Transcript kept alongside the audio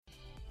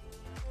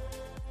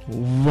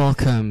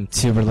Welcome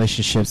to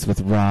Relationships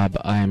with Rob.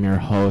 I am your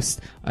host,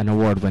 an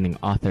award-winning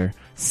author,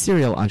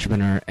 serial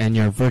entrepreneur, and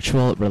your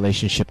virtual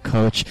relationship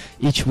coach.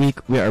 Each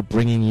week, we are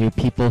bringing you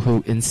people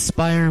who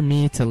inspire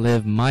me to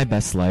live my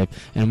best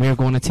life, and we are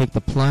going to take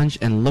the plunge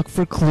and look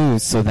for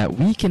clues so that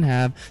we can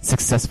have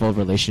successful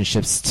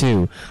relationships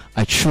too.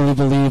 I truly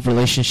believe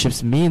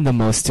relationships mean the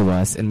most to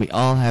us, and we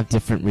all have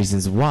different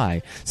reasons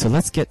why. So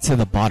let's get to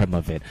the bottom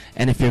of it.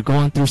 And if you're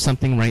going through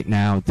something right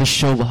now, this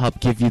show will help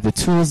give you the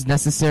tools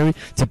necessary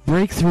to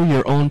break through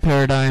your own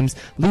paradigms,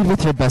 lead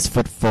with your best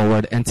foot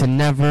forward, and to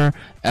never,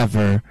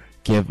 ever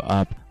give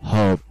up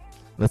hope.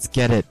 Let's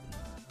get it.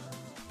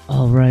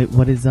 Alright,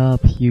 what is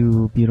up,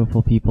 you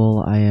beautiful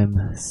people? I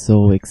am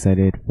so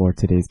excited for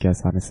today's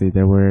guest, honestly.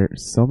 There were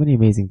so many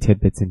amazing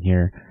tidbits in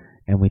here,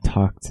 and we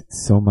talked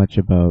so much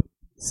about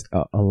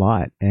a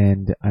lot,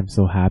 and I'm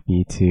so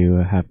happy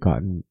to have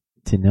gotten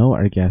to know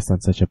our guest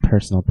on such a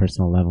personal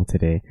level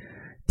today.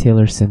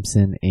 Taylor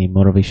Simpson, a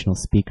motivational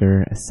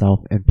speaker, a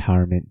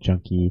self-empowerment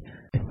junkie,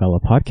 a fellow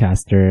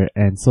podcaster,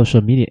 and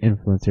social media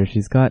influencer.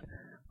 She's got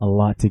a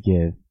lot to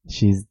give.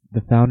 She's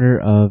the founder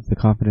of the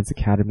Confidence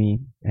Academy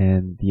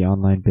and the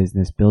online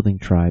business building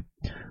tribe,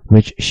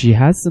 which she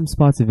has some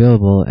spots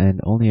available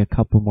and only a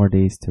couple more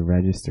days to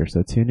register.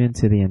 So tune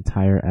into the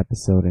entire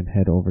episode and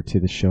head over to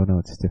the show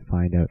notes to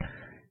find out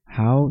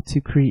how to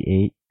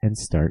create and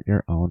start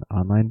your own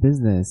online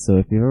business. So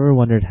if you've ever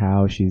wondered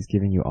how, she's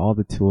giving you all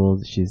the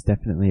tools. She's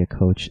definitely a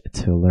coach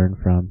to learn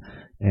from,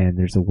 and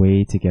there's a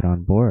way to get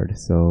on board.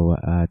 So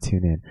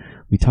tune in.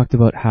 We talked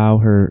about how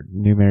her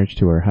new marriage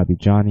to her hubby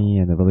Johnny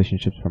and the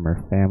relationships from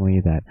her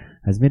family that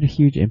has made a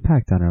huge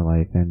impact on her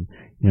life. And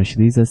she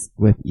leaves us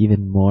with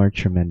even more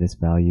tremendous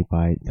value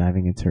by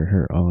diving into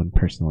her own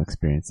personal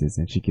experiences,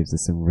 and she gives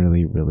us some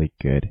really, really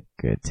good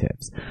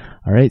tips.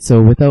 All right,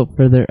 so without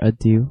further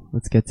ado,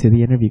 let's get to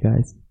the interview,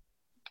 guys.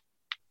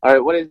 All right,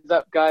 what is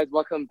up, guys?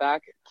 Welcome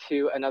back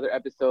to another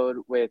episode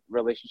with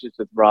Relationships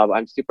with Rob.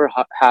 I'm super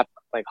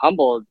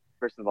humbled,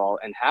 first of all,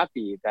 and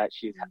happy that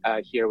she's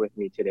here with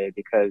me today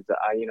because,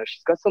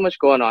 she's got so much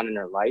going on in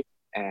her life,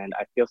 and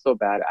I feel so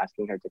bad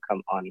asking her to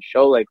come on a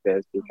show like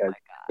this because,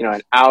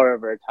 an hour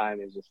of her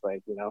time is just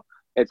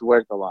it's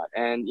worth a lot.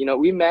 And,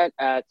 we met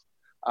at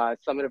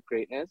Summit of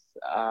Greatness.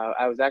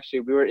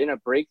 We were in a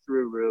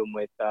breakthrough room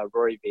with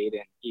Rory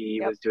Baden. He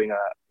was doing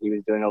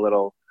a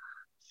little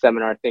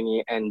seminar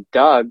thingy, and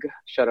Doug,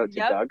 shout out to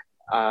Doug,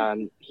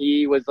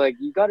 he was like,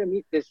 you got to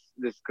meet this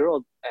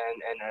girl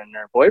and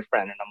her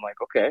boyfriend, and I'm like,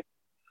 okay.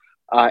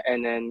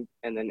 And then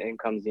in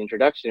comes the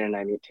introduction, and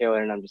I meet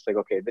Taylor, and I'm just like,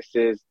 okay, this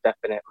is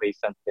definitely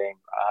something,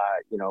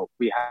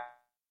 we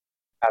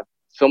have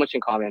so much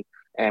in common.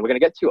 And we're going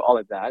to get to all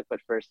of that.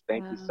 But first,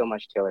 thank you so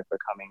much, Taylor, for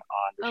coming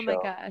on the show.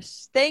 Oh, my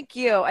gosh. Thank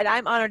you. And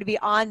I'm honored to be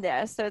on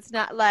this. So it's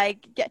not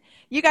like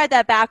you got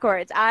that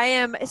backwards. I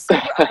am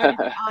super honored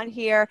to be on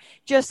here.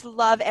 Just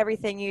love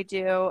everything you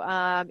do.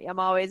 I'm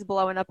always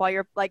blowing up all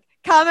your,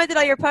 commented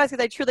on your posts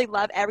because I truly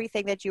love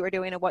everything that you are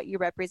doing and what you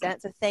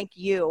represent. So thank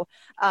you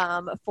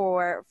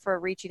for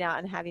reaching out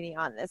and having me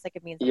on this.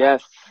 It means a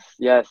lot.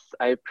 Yes.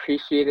 I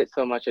appreciate it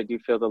so much. I do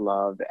feel the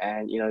love.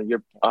 And,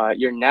 your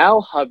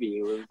now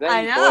hubby was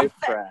then boyfriend.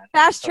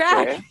 Fast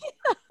track. Okay?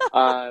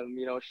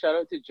 Shout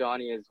out to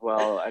Johnny as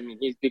well. I mean,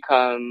 he's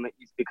become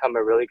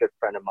a really good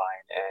friend of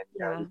mine,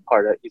 and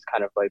he's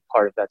kind of like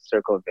part of that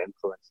circle of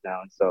influence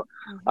now. And so,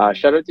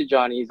 shout out to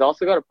Johnny. He's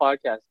also got a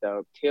podcast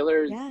out.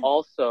 Taylor's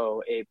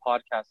also a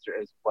podcaster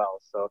as well.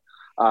 So,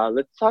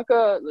 let's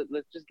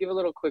just give a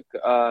little quick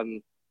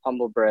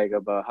humble brag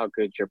about how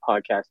good your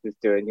podcast is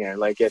doing here.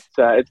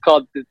 It's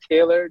called The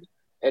Tailored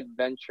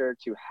Adventure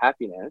to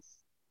Happiness.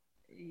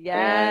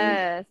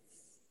 Yes. And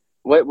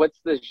what's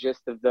the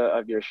gist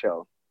of your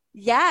show?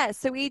 Yeah,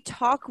 so we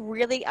talk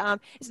really,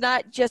 it's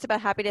not just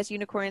about happiness,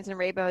 unicorns and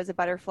rainbows and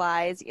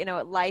butterflies.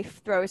 Life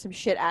throws some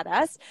shit at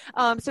us.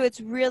 So it's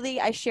really,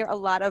 I share a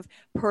lot of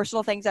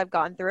personal things I've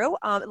gone through,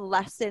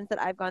 lessons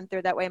that I've gone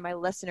through. That way my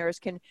listeners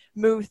can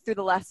move through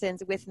the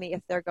lessons with me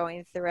if they're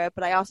going through it.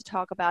 But I also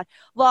talk about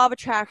law of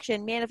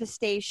attraction,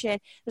 manifestation.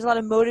 There's a lot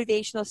of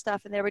motivational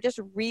stuff in there, but just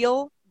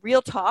real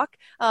talk.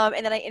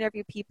 And then I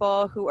interview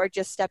people who are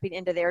just stepping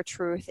into their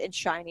truth and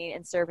shining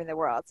and serving the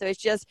world. So it's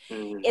just,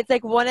 it's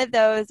like one of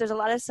those, there's a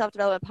lot of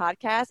self-development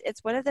podcasts.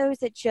 It's one of those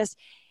that just,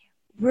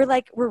 we're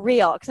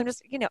real. Cause I'm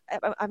just,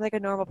 I'm like a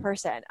normal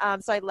person.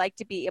 So I like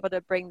to be able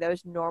to bring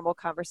those normal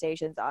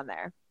conversations on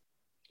there.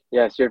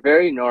 Yes, you're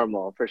very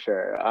normal for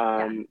sure.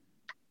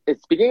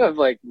 It's speaking of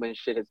when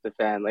shit hits the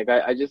fan,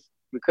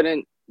 we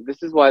couldn't,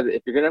 this is why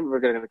if we're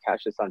gonna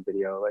catch this on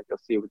video, you'll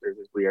see there's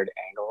this weird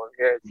angle over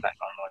here. It's not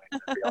normally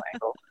a real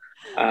angle,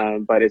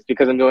 but it's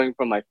because I'm doing it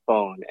from my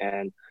phone,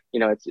 and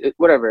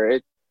whatever.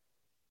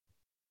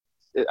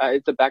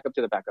 It's a backup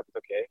to the backup. It's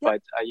okay,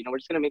 but we're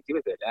just gonna make do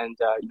with it. And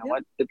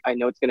what? I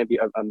know it's gonna be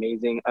an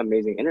amazing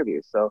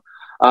interview. So,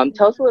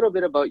 tell us a little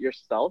bit about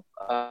yourself.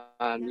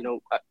 Dial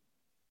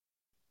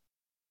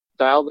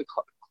the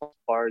clock as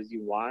far as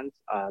you want.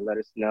 Let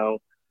us know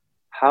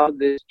how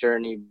this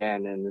journey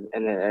been and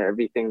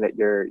everything that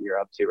you're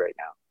up to right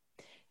now.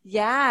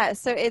 Yeah,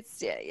 so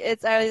it's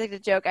I always like to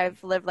joke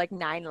I've lived like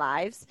 9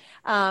 lives.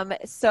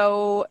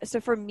 So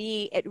for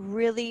me it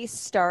really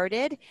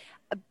started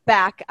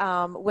back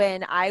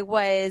when I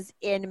was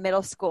in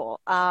middle school.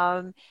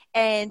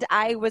 And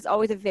I was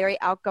always a very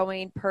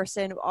outgoing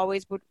person,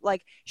 always would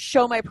like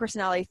show my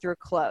personality through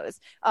clothes.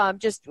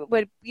 Just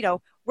would,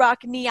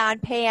 rock neon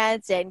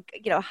pants and,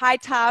 high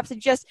tops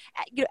and just,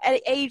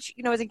 at age,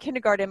 I was in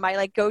kindergarten, my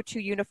like go-to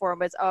uniform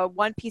was a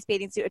one-piece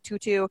bathing suit, a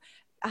tutu,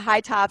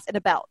 high tops and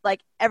a belt, like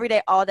every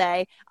day, all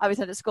day. I was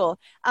at school.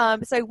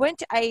 So I went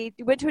to a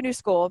new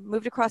school,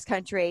 moved across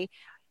country,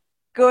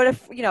 go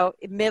to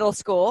middle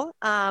school,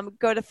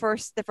 go to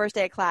the first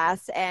day of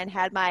class, and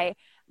had my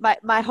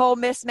whole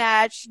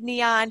mismatch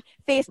neon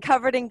face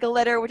covered in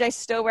glitter, which I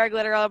still wear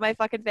glitter on my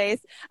fucking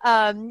face,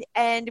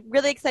 and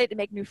really excited to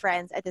make new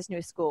friends at this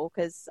new school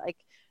because like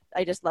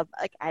I just love,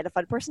 like, I had a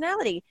fun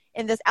personality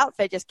and this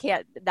outfit just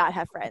can't not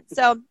have friends.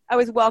 So I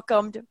was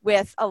welcomed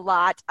with a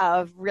lot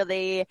of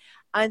really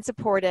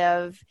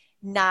unsupportive,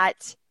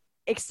 not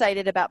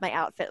excited about my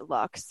outfit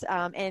looks.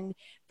 And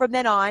from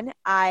then on,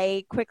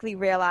 I quickly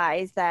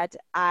realized that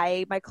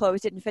my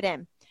clothes didn't fit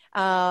in.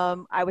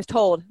 I was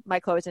told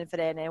my clothes didn't fit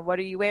in, and what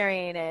are you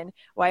wearing, and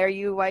why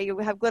you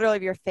have glitter all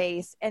over your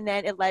face? And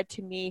then it led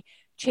to me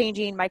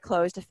changing my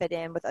clothes to fit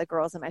in with the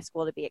girls in my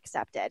school to be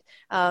accepted.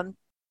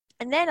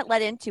 And then it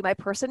led into my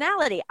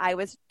personality. I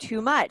was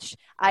too much.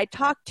 I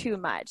talked too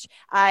much.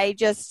 I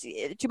just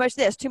too much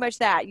this, too much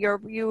that.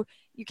 You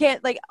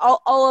can't, like,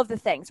 all of the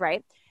things,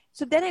 right?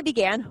 So then I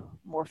began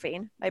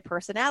morphing my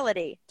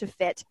personality to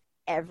fit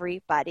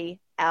everybody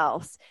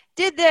else.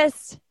 Did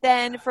this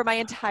then for my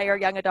entire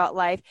young adult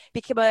life,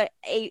 became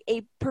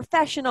a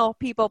professional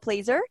people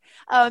pleaser,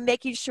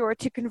 making sure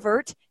to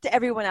convert to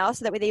everyone else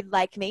so that way they'd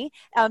like me,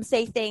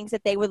 say things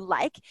that they would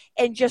like,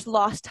 and just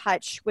lost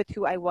touch with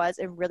who I was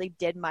and really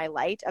did my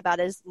light about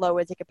as low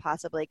as it could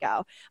possibly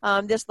go.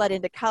 This led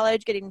into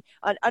college, getting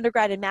an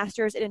undergrad and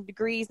master's in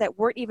degrees that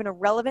weren't even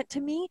irrelevant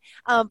to me,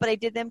 but I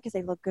did them because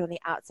they looked good on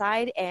the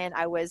outside, and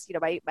I was,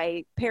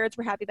 my parents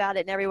were happy about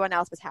it and everyone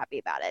else was happy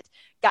about it.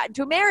 Got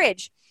into a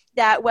marriage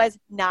that was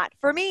not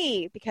for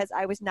me because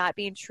I was not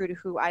being true to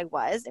who I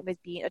was and was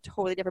being a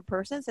totally different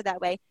person. So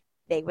that way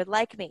they would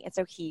like me. And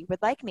so he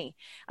would like me.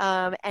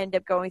 End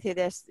up going through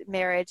this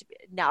marriage,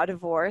 now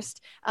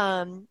divorced.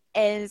 And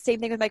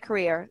same thing with my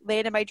career.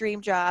 Landed my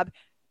dream job,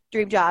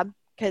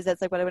 because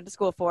that's like what I went to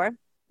school for.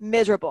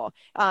 Miserable.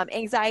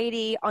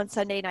 Anxiety on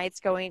Sunday nights,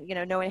 going,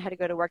 knowing I had to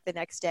go to work the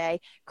next day,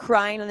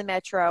 crying on the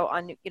metro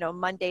on,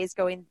 Mondays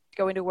going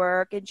to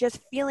work, and just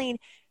feeling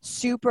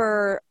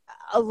super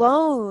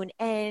alone,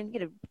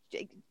 and,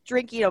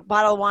 drinking a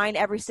bottle of wine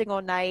every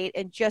single night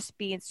and just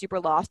being super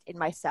lost in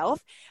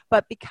myself.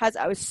 But because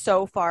I was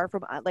so far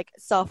from like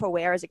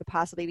self-aware as it could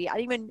possibly be, I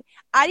didn't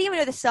even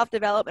know the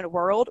self-development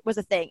world was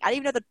a thing. I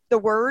didn't even know the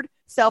word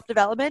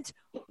self-development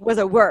was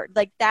a word.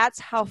 Like, that's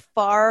how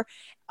far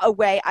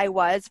away I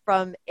was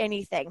from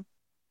anything.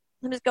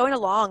 I'm just going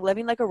along,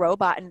 living like a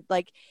robot. And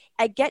like,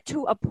 I get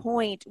to a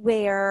point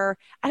where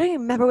I don't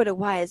even remember what it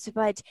was,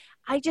 but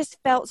I just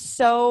felt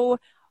so,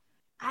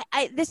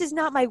 this is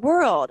not my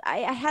world. I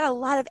had a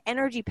lot of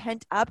energy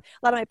pent up,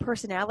 a lot of my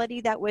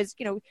personality that was,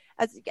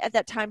 at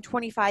that time,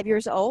 25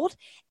 years old,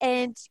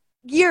 and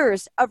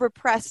years of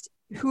repressed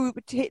who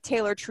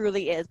Taylor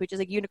truly is, which is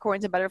like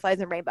unicorns and butterflies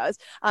and rainbows.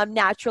 I'm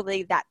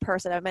naturally that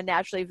person. I'm a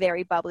naturally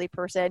very bubbly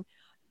person,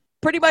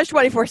 pretty much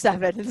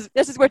 24/7.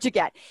 This is what you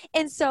get.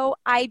 And so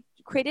I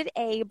created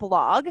a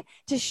blog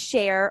to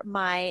share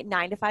my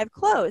 9-to-5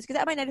 clothes,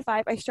 because at my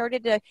 9-to-5 I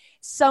started to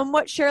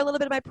somewhat share a little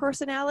bit of my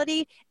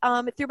personality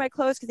through my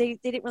clothes, because they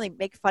didn't really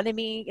make fun of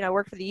me. I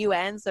work for the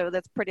UN, so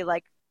that's pretty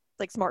like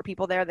smart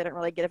people there. They don't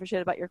really give a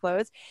shit about your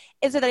clothes.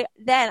 And so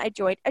then I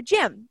joined a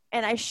gym,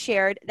 and I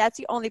shared. That's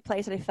the only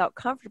place that I felt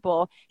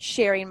comfortable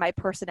sharing my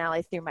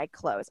personality through my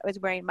clothes. I was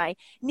wearing my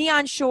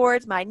neon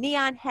shorts, my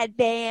neon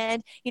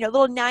headband,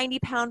 little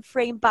 90-pound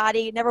frame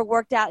body, never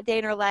worked out a day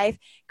in her life.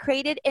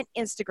 Created an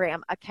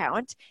Instagram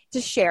account to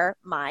share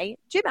my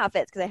gym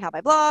outfits, because I have my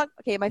blog,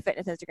 my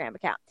fitness Instagram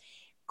account.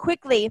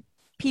 Quickly,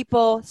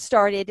 people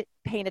started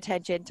paying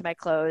attention to my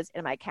clothes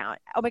and my account.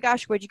 Oh my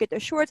gosh, where'd you get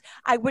those shorts?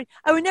 I would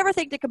never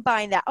think to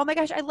combine that. Oh my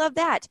gosh, I love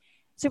that.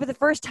 So for the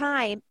first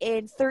time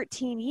in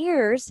 13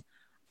 years,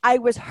 I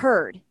was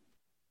heard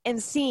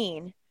and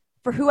seen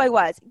for who I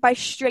was by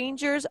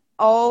strangers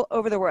all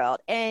over the world.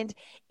 And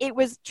it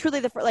was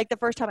truly the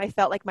first time I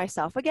felt like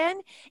myself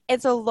again.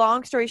 And so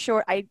long story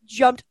short, I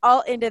jumped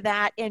all into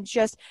that and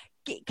just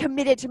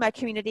committed to my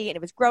community, and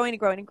it was growing and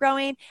growing and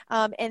growing.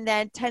 And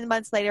then 10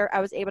 months later, I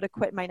was able to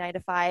quit my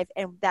 9-to-5,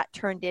 and that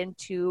turned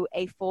into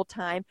a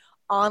full-time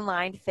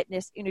online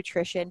fitness and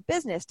nutrition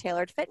business,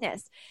 Tailored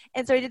Fitness.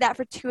 And so I did that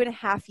for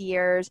 2.5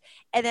 years.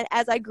 And then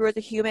as I grew as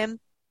a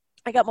human,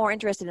 I got more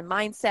interested in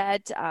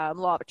mindset,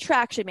 law of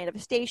attraction,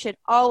 manifestation,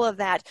 all of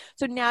that.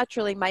 So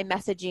naturally, my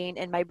messaging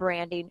and my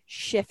branding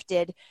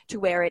shifted to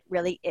where it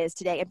really is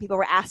today. And people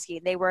were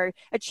asking, they were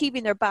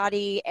achieving their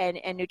body and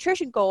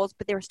nutrition goals,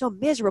 but they were still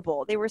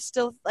miserable. They were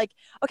still like,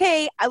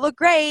 okay, I look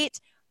great,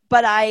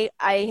 but I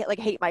like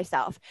hate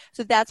myself.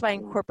 So that's why I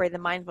incorporated the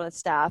mindfulness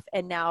stuff.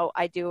 And now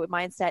I do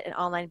mindset and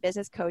online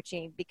business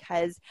coaching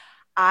because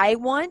I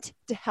want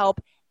to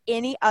help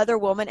any other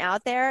woman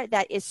out there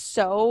that is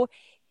so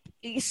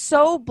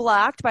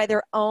blocked by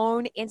their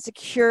own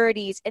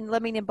insecurities and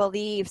limiting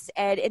beliefs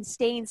and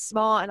staying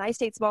small. And I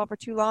stayed small for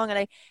too long.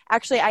 And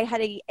I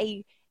had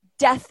a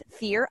death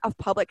fear of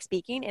public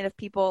speaking. And if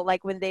people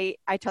like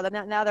I tell them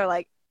that now, they're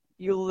like,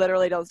 you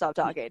literally don't stop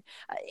talking.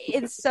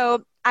 And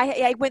so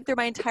I went through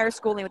my entire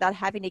schooling without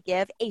having to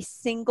give a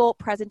single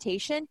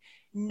presentation.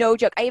 No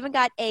joke. I even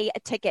got a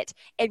ticket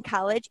in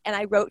college, and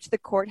I wrote to the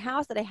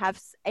courthouse that I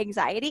have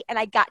anxiety, and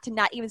I got to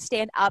not even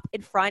stand up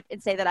in front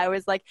and say that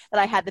that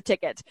I had the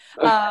ticket.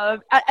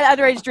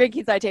 Underage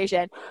drinking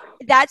citation.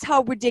 That's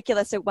how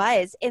ridiculous it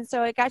was. And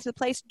so I got to the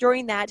place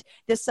during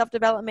this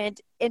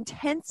self-development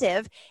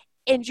intensive,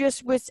 and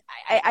just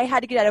I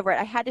had to get over it.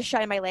 I had to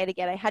shine my light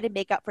again. I had to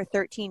make up for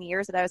 13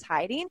 years that I was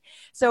hiding.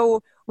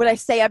 So when I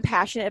say I'm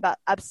passionate about,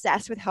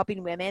 obsessed with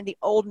helping women, the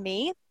old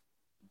me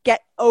get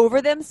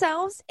over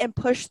themselves and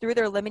push through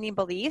their limiting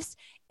beliefs,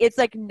 it's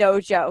like no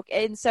joke.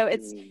 And so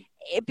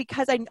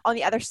because I'm on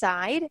the other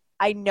side,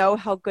 I know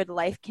how good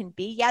life can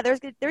be. Yeah,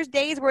 there's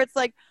days where it's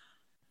like,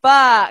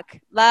 fuck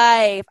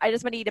life. I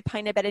just want to eat a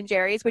pint of Ben &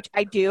 Jerry's, which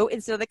I do,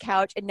 and sit on the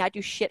couch and not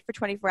do shit for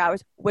 24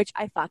 hours, which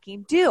I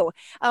fucking do.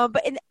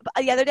 But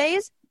the other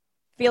days,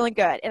 feeling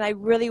good. And I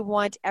really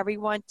want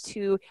everyone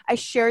I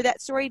share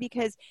that story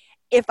because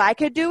if I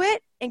could do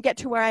it and get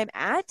to where I'm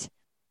at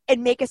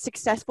and make a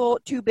successful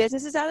 2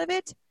 businesses out of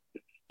it,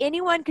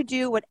 anyone could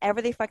do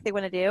whatever the fuck they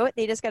want to do.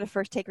 They just got to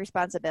first take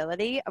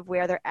responsibility of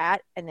where they're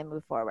at and then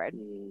move forward.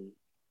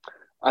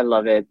 I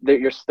love it.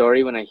 Your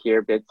story, when I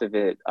hear bits of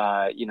it,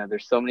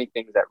 there's so many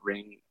things that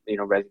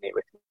resonate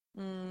with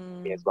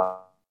me as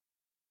well.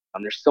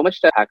 There's so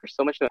much to hack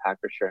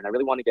for sure. And I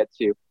really want to get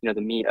to,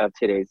 the meat of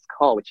today's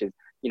call, which is,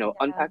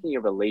 unpacking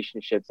your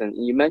relationships. And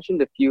you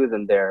mentioned a few of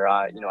them there.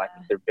 I think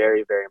they're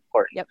very, very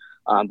important. Yep.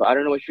 But I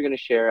don't know what you're going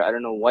to share. I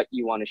don't know what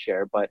you want to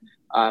share. But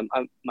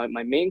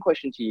my main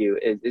question to you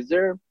is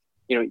there,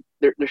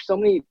 there's so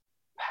many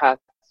paths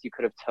you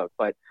could have took,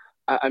 but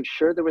I'm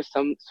sure there was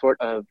some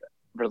sort of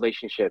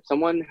relationship,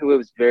 someone who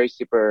was very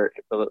super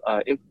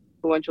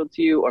influential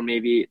to you, or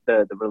maybe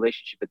the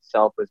relationship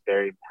itself was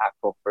very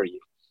impactful for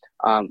you.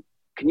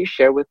 Can you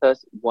share with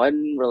us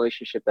one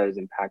relationship that has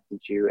impacted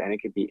you? And it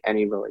could be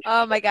any relationship.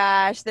 Oh my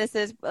gosh, this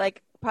is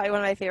like probably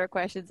one of my favorite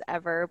questions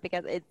ever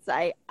because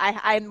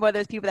I'm one of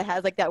those people that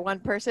has like that one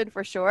person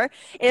for sure.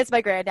 It's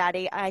my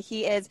granddaddy.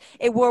 He is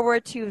a World War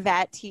II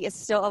vet. He is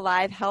still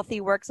alive,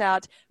 healthy, works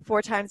out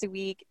 4 times a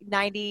week,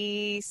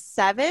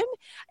 97.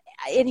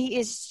 And he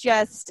is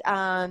just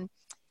the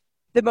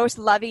most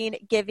loving,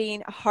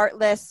 giving,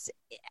 heartless,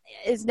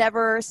 has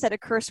never said a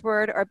curse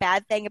word or a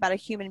bad thing about a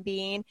human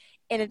being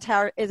in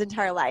his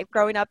entire life.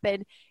 Growing up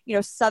in,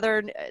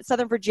 Southern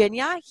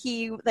Virginia,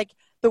 he like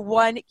the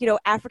one,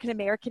 African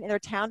American in their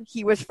town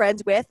he was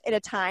friends with at a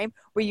time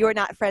where you're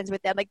not friends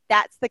with them. Like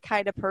that's the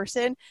kind of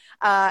person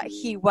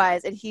he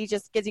was, and he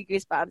just gives you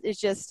goosebumps. It's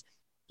just,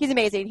 he's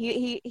amazing.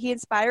 He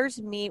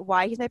inspires me.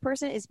 Why he's my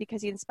person is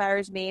because he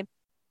inspires me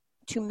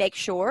to make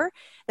sure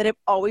that I'm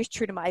always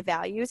true to my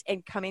values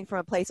and coming from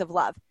a place of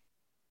love,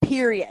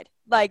 period.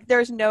 Like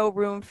there's no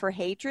room for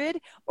hatred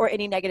or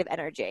any negative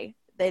energy.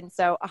 And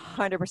so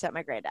 100%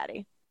 my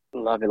granddaddy.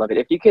 Love it.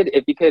 If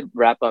you could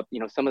wrap up,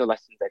 some of the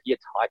lessons that he had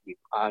taught you,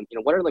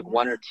 what are like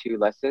 1 or 2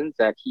 lessons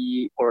that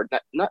he, or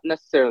not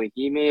necessarily,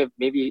 he may have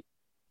maybe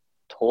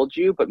told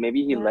you, but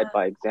maybe he led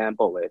by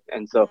example with.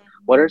 And so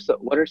what are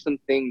some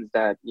things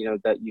that,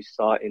 that you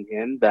saw in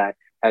him that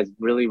has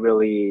really,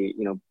 really,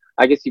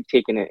 I guess you've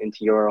taken it into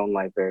your own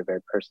life very,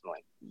 very personally?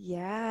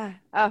 Yeah.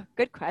 Oh,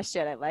 good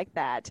question. I like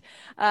that.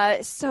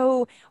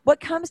 So what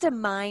comes to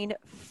mind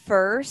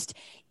first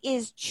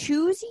is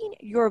choosing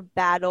your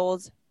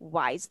battles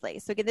wisely.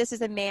 So again, this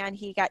is a man,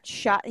 he got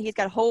shot. He's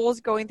got holes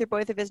going through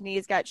both of his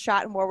knees, got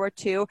shot in World War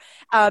II,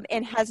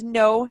 and has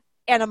no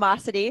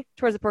animosity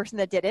towards the person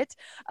that did it,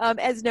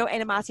 has no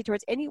animosity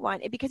towards anyone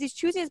because he's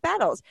choosing his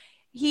battles.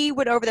 He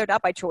went over there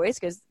not by choice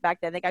because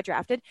back then they got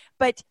drafted,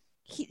 but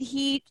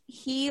he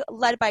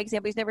led by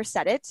example. He's never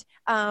said it,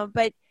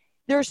 but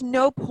there's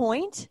no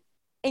point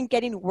in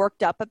getting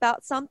worked up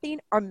about something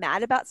or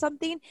mad about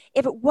something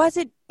if it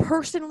wasn't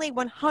personally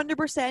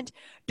 100%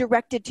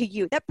 directed to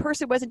you. That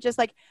person wasn't just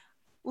like,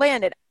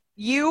 Landon,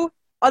 you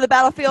on the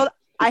battlefield,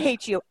 I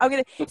hate you. I'm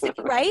gonna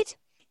right.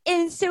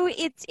 And so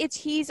it's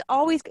he's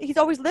always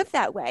lived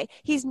that way.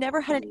 He's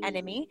never had an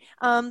enemy.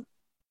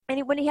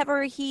 And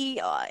whenever he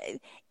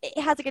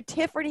has like a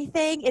tiff or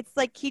anything, it's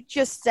like he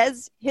just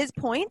says his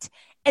point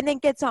and then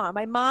gets on.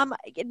 My mom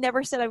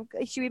never said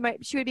she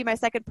would be my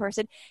second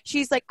person.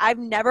 She's like, I've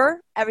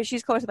never ever.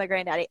 She's close to my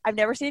granddaddy. I've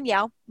never seen him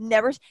yell.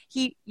 Never.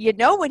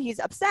 When he's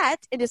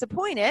upset and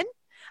disappointed,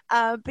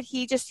 but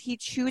he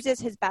chooses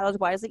his battles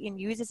wisely and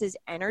uses his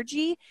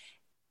energy.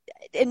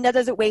 And that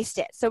doesn't waste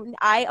it. So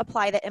I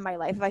apply that in my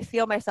life. If I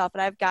feel myself,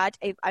 and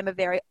I'm a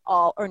very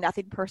all or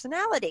nothing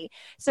personality.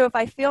 So if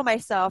I feel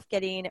myself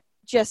getting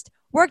just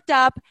worked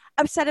up,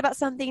 upset about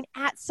something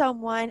at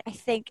someone, I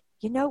think,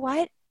 you know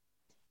what?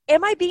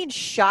 Am I being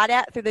shot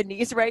at through the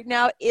knees right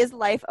now? Is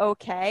life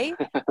okay?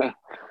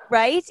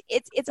 Right?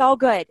 It's all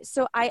good.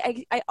 So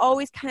I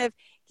always kind of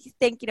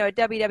think,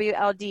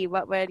 WWLD,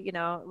 what would,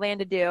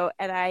 Landa do?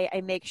 And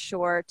I make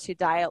sure to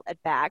dial it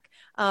back.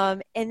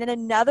 And then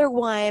another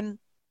one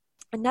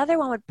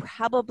would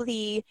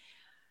probably,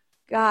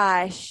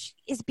 gosh,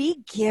 is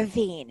be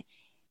giving.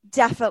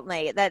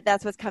 Definitely.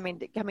 That's what's coming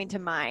to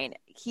mind.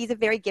 He's a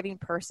very giving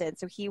person.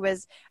 So he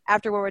was,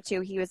 after World War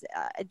II, he was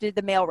did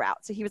the mail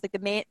route. So he was like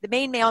the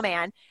main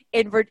mailman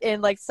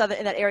in like southern,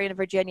 in that area in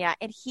Virginia.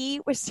 And he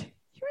was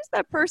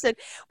that person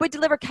would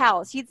deliver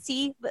cows. He'd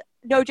see,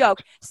 no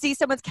joke, see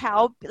someone's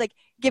cow like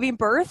giving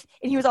birth.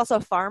 And he was also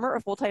a farmer,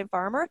 a full-time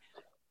farmer.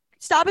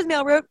 Stop his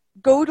mail route,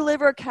 go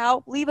deliver a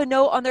cow, leave a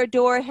note on their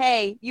door.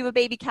 Hey, you have a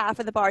baby calf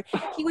in the barn.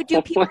 He would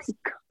do people.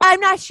 I'm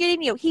not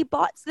shitting you. He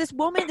bought this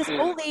woman, this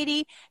old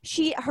lady.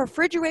 Her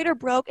refrigerator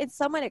broke, and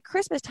someone at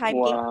Christmas time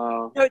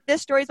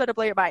this story's about to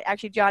blow your mind.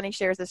 Actually, Johnny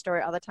shares this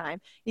story all the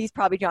time. He's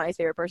probably Johnny's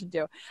favorite person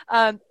too.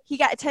 He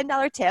got a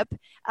 $10 tip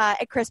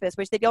at Christmas,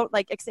 which they don't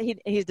like.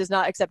 He does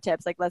not accept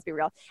tips. Like, let's be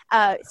real.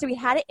 So he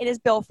had it in his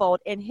billfold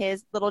in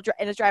his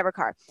driver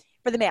car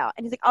for the mail,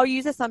 and he's like, "I'll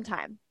use this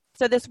sometime."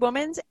 So this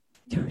woman's,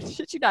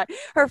 should you not,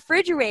 her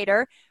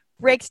refrigerator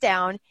breaks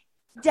down,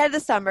 dead of the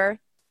summer.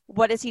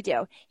 What does he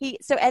do?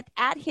 So at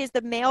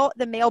the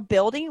mail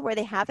building where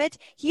they have it,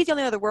 he's the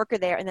only other worker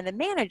there. And then the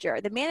manager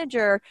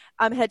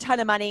had a ton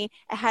of money,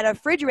 had a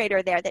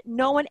refrigerator there that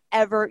no one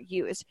ever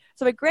used.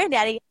 So my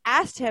granddaddy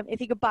asked him if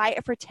he could buy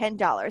it for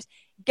 $10,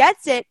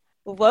 gets it,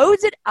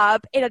 loads it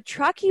up in a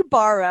truck he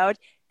borrowed,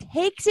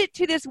 takes it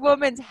to this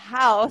woman's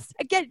house.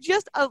 Again,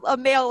 just a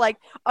mail, like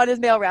on his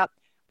mail route,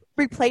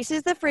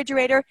 replaces the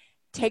refrigerator,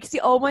 takes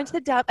the old one to the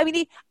dump. I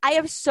mean, I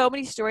have so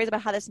many stories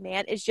about how this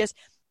man is just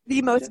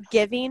the most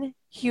giving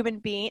human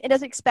being and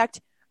doesn't expect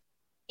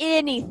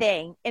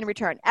anything in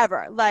return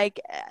ever,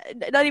 like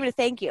not even a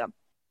thank you.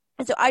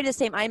 And so I just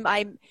say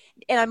my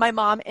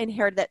mom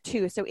inherited that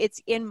too. So it's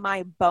in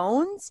my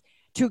bones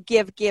to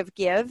give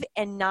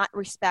and not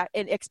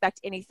expect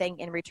anything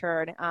in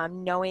return,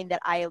 knowing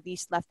that I at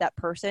least left that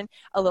person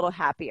a little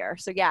happier.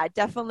 So yeah,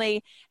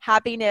 definitely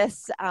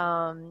happiness,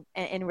 and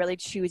really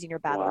choosing your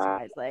battles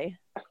wisely.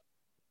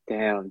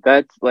 Damn,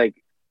 that's like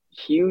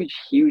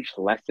huge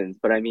lessons.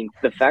 But I mean,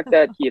 the fact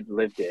that he had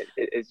lived it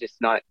is just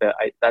not the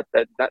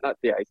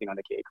icing on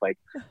the cake.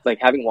 Like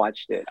having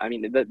watched it, I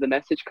mean, the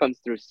message comes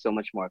through so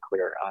much more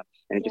clear,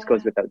 and it just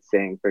goes without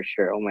saying for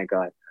sure. Oh my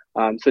God.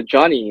 So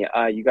Johnny,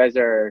 you guys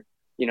are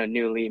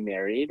newly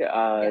married.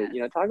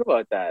 Talk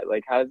about that.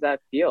 Like, how does that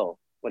feel?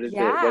 What is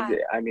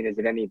it? I mean, is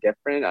it any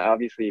different?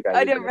 Obviously, you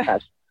guys are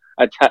attached.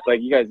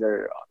 Like, you guys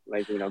are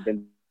like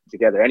been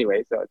together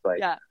anyway, so it's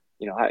like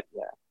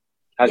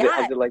How's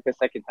it like the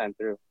second time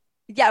through?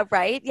 Yeah,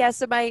 right. Yeah,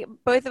 so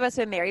both of us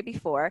have been married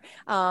before.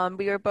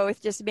 We were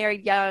both just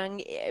married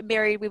young,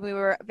 married when we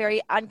were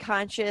very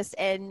unconscious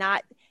and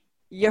not,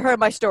 you heard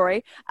my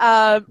story,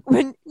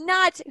 when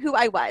not who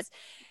I was.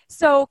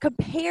 So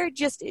compared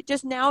just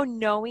now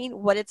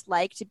knowing what it's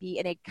like to be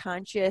in a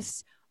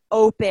conscious,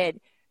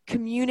 open,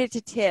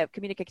 communicative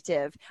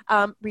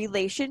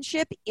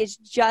relationship is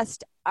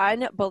just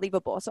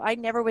unbelievable. So I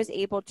never was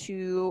able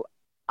to,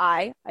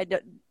 I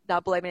don't,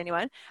 not blaming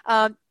anyone,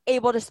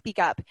 able to speak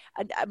up.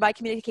 My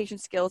communication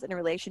skills in a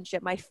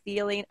relationship, my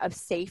feeling of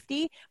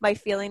safety, my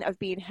feeling of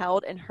being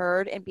held and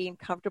heard and being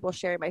comfortable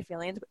sharing my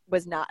feelings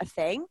was not a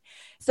thing.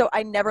 So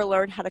I never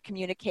learned how to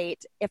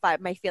communicate if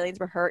my feelings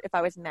were hurt, if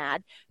I was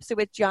mad. So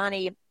with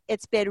Johnny,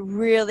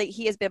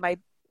 he has been my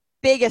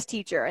biggest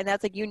teacher. And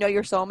that's like, your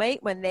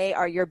soulmate when they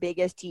are your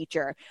biggest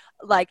teacher,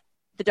 like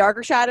the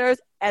darker shadows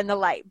and the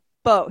light.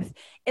 Both.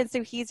 And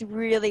so he's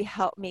really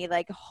helped me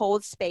like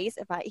hold space.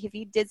 If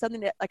he did something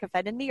that like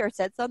offended me or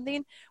said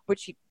something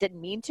which he didn't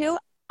mean to,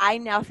 I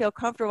now feel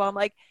comfortable. I'm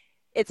like,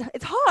 it's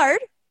hard,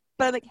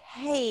 but I'm like,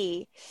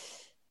 hey,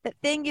 that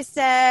thing you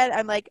said,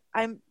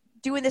 I'm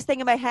doing this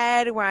thing in my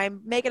head where I'm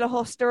making a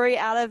whole story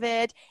out of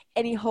it,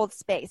 and he holds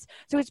space.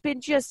 So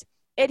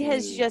it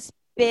has just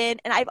been,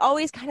 and I've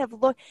always kind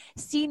of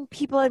seen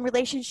people in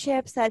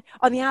relationships that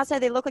on the outside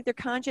they look like they're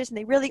conscious and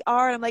they really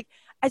are, and I'm like,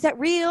 is that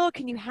real?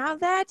 Can you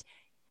have that?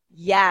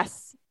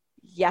 Yes,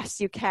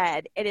 you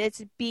can. And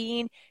it's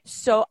being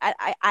so,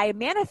 I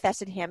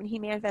manifested him and he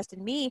manifested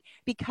me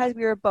because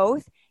we were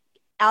both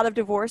out of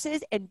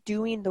divorces and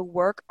doing the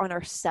work on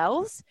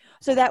ourselves,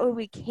 so that when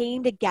we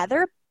came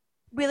together,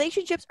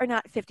 relationships are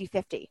not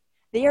 50-50.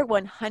 They are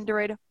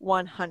 100-100.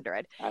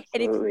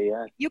 Absolutely,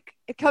 and if you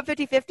come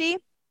 50-50,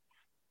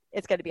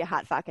 it's going to be a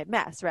hot fucking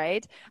mess,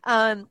 right?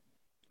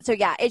 So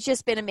yeah, it's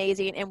just been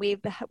amazing, and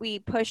we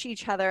push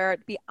each other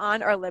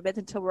beyond our limits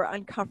until we're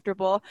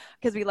uncomfortable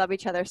because we love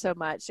each other so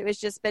much. It was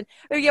just been,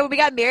 when we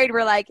got married,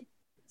 we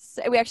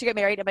actually got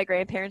married in my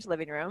grandparents'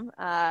 living room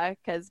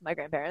because my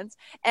grandparents,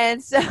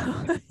 and so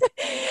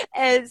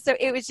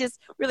it was just,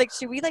 we're like,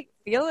 should we like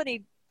feel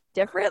any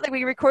different? Like,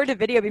 we recorded a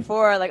video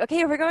before, like,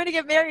 okay, we're going to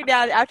get married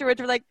now. Afterwards,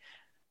 we're like,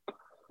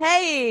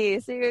 hey,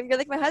 so you're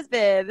like my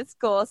husband. It's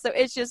cool. So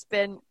it's just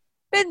been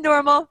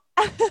normal.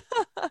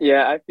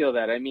 Yeah, I feel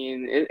that. I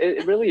mean,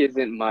 it really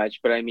isn't much,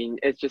 but I mean,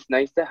 it's just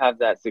nice to have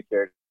that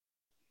security,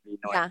 knowing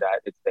Yeah.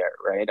 that it's there,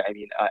 right? I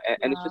mean,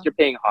 and it's Yeah. just you're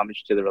paying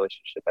homage to the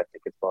relationship, I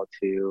think, as well,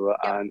 too.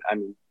 Yep. I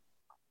mean,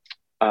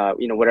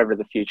 whatever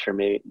the future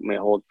may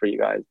hold for you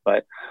guys.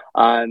 But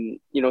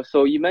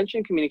so you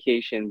mentioned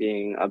communication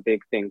being a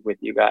big thing with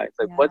you guys.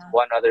 Like, what's Yeah.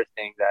 one other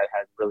thing that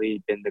has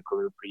really been the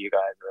glue for you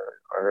guys,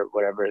 or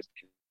whatever has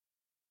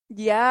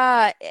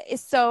Yeah.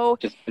 So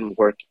just been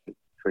working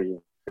for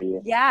you? For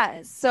you?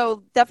 yeah,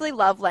 so definitely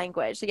love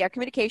language. So yeah,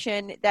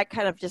 communication, that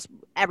kind of just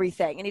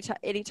everything.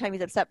 Anytime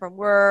he's upset from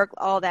work,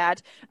 all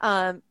that.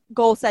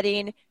 Goal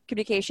setting,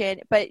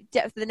 communication, but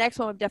the next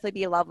one would definitely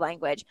be love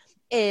language.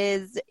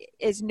 Is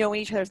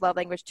knowing each other's love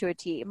language to a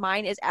T.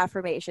 Mine is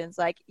affirmations.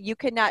 Like, you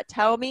cannot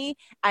tell me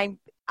I'm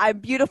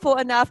beautiful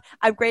enough,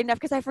 I'm great enough,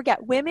 because I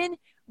forget. Women,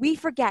 we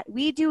forget.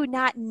 We do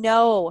not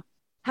know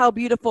how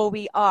beautiful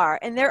we are.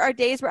 And there are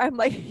days where I'm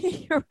like,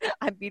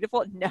 I'm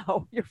beautiful.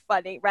 No, you're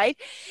funny, right?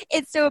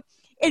 And so,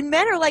 and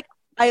men are like,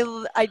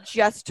 I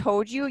just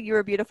told you you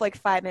were beautiful like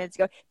 5 minutes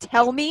ago.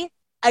 Tell me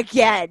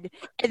again,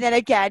 and then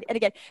again and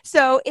again.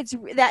 So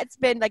that's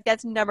been like,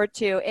 that's number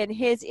two, and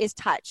his is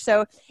touch.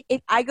 So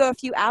if I go a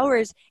few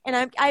hours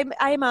and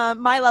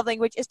my love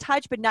language is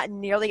touch, but not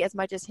nearly as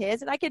much as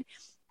his, and I could.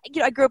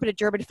 I grew up in a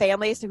German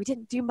family, so we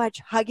didn't do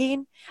much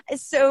hugging.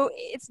 So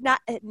it's not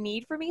a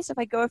need for me. So if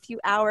I go a few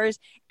hours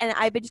and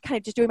I've been just kind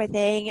of just doing my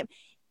thing,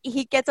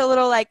 he gets a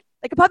little like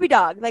a puppy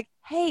dog. Like,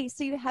 hey,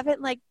 so you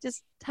haven't like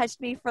just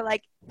touched me for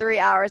like 3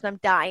 hours and I'm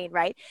dying,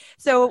 right?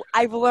 So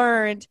I've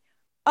learned,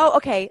 oh,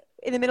 okay,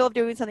 in the middle of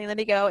doing something, let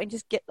me go and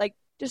just get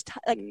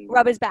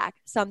rub his back,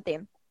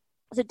 something.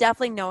 So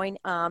definitely knowing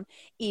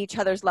each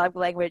other's love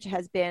language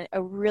has been a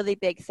really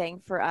big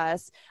thing for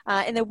us.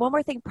 And then one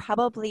more thing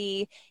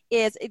probably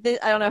is, I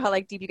don't know how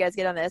like deep you guys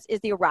get on this, is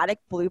the erotic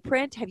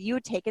blueprint. Have you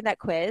taken that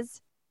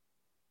quiz?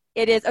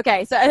 It is.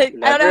 Okay. So I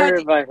don't know Never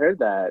have I heard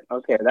that.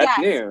 Okay, that's yes.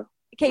 new.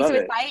 Okay. Love So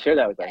it's it. by, Share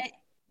that with us.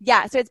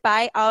 yeah. So it's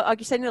by, I'll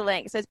send you the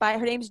link. So it's by,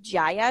 her name's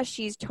Jaya.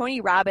 She's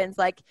Tony Robbins,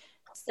 like,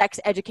 sex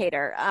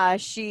educator.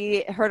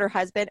 She, her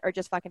husband are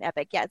just fucking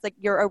epic. Yeah, it's like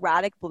your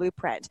erotic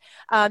blueprint.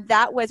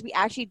 That was, we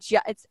actually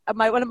it's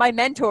one of my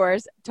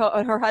mentors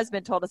her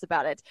husband told us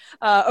about it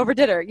over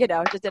dinner,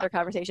 just dinner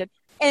conversation.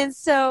 And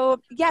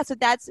so yeah, so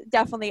that's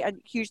definitely a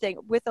huge thing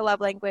with the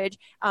love language,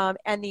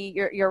 and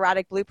your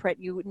erotic blueprint.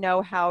 You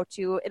know how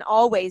to and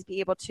always be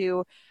able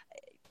to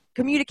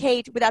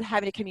communicate without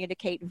having to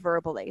communicate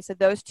verbally. So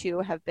those two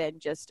have been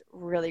just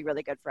really,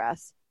 really good for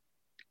us.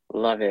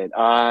 Love it.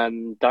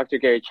 Dr.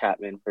 Gary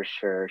Chapman, for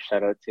sure.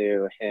 Shout out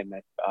to him.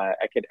 If I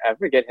could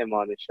ever get him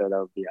on the show, that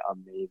would be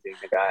amazing.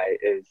 The guy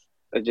is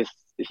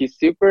he's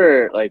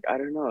super, like, I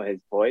don't know, his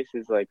voice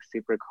is like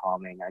super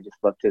calming. I just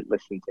love to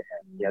listen to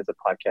him. He has a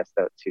podcast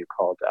out too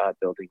called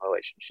Building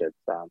Relationships.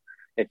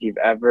 If you've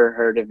ever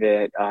heard of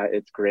it,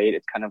 it's great.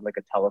 It's kind of like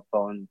a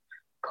telephone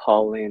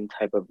call-in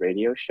type of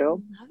radio show.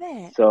 Love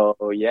it. So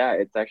yeah,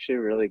 it's actually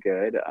really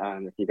good.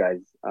 If you guys,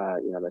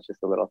 that's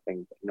just a little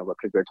thing,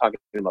 because we're talking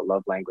about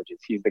love languages.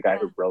 He's the guy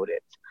who wrote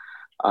it.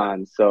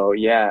 So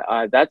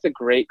yeah, that's a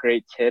great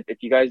tip.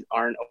 If you guys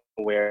aren't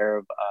aware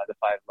of the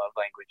 5 love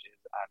languages,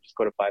 just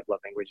go to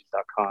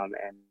 5lovelanguages.com,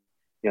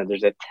 and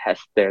there's a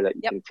test there that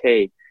you can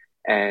take,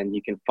 and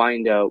you can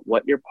find out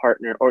what your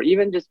partner, or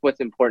even just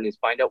what's important is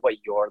find out what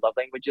your love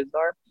languages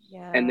are,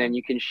 and then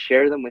you can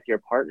share them with your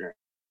partner.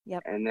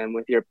 Yep. And then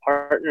with your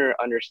partner,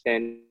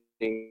 understanding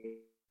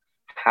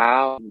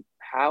how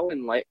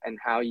and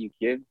how you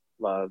give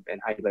love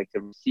and how you like to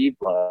receive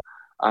love.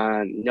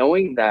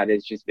 Knowing that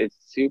is just,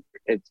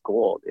 it's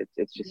gold.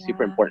 It's just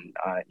super important,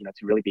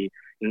 to really be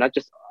not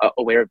just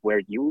aware of where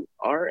you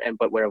are,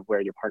 but aware of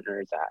where your partner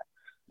is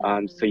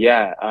at. So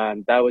yeah,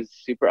 that was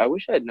super. I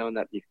wish I had known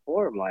that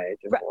before my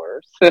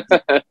divorce,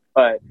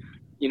 but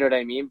you know what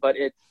I mean? But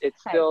it's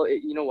still,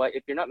 you know what,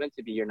 if you're not meant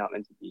to be, you're not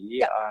meant to be.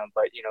 Yep.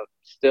 But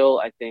still,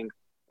 I think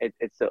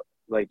it's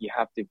like you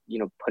have to,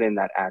 put in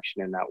that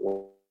action and that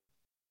work.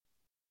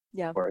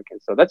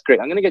 And so that's great.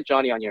 I'm going to get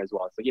Johnny on here as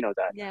well. So you know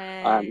that.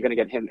 I'm going to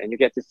get him, and you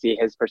get to see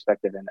his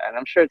perspective. And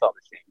I'm sure it's all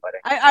the same. But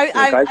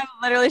I'm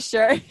literally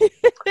sure.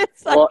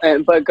 It's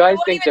like, but guys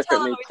think even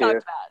differently too.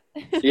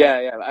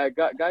 Yeah.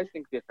 Guys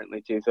think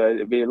differently too. So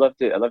I'd love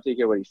to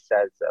hear what he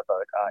says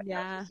about.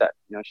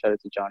 Shout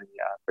out to Johnny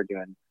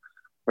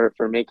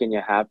for making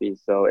you happy.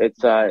 So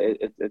it's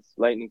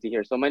lightning to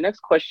hear. So my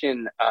next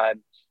question,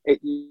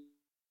 you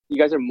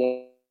guys are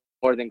more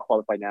than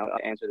qualified now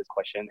to answer this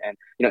question. And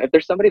if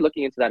there's somebody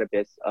looking into that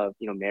abyss of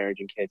marriage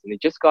and kids, and they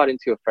just got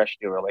into a fresh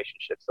new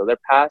relationship, so they're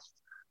past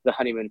the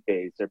honeymoon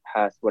phase, they're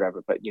past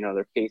whatever, but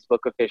they're Facebook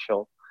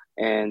official,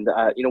 and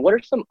what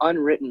are some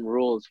unwritten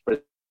rules for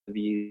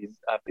these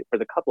for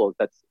the couples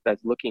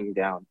that's looking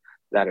down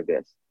that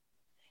abyss?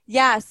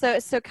 Yeah.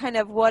 So kind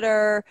of what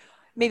are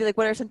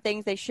some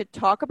things they should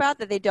talk about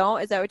that they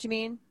don't? Is that what you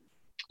mean?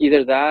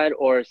 either that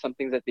or some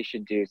things that they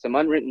should do, some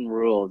unwritten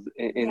rules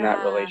in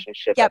that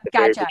relationship Yep, at the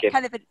very gotcha. beginning.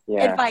 Kind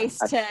of advice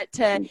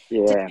to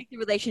make the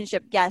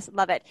relationship. Yes,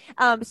 love it.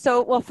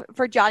 So, well,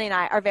 for Johnny and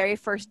I, our very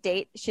first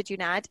date, shit you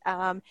not,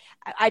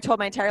 I told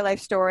my entire life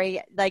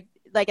story,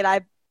 and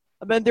I've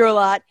been through a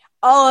lot,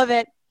 all of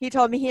it. He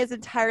told me his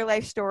entire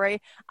life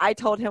story. I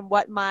told him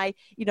what my,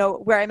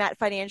 where I'm at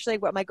financially,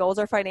 what my goals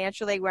are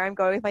financially, where I'm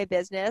going with my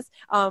business,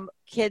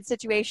 kid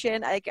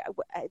situation.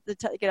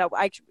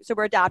 So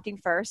we're adopting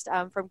first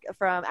from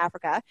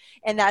Africa,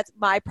 and that's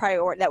my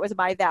priority. That was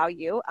my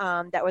value.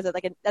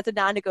 That's a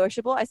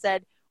non-negotiable. I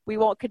said, we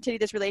won't continue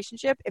this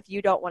relationship if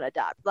you don't want to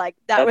adopt.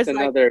 That's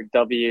another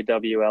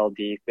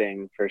WWLD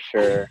thing for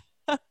sure.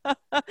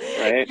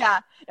 Right?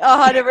 Yeah,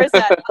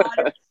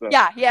 100%.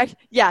 Yeah,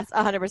 yes,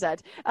 100%.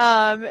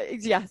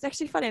 Yeah, it's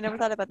actually funny. I never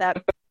thought about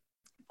that.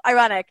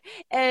 Ironic.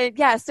 And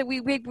yeah, so we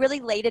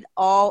really laid it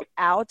all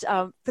out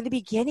from the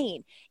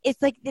beginning.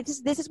 It's like, this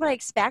is what I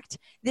expect.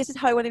 This is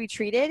how I want to be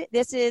treated.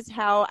 This is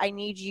how I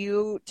need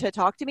you to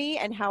talk to me,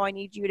 and how I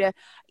need you to,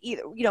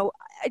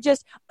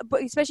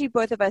 especially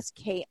both of us,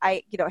 Kate,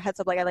 I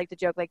like to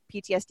joke, like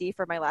PTSD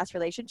for my last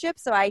relationship.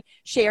 So I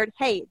shared,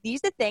 hey, these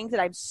are the things that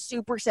I'm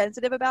super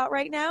sensitive about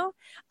right now,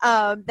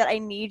 that I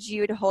need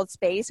you to hold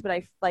space when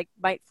I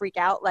might freak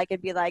out,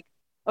 and be like,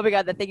 oh my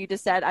God, the thing you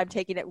just said, I'm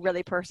taking it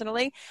really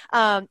personally.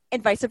 And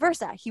vice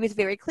versa. He was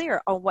very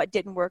clear on what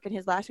didn't work in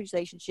his last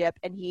relationship.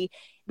 And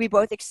we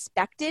both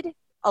expected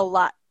a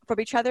lot from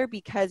each other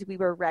because we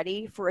were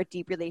ready for a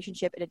deep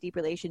relationship, and a deep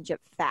relationship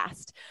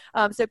fast.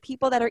 So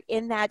people that are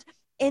in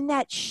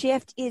that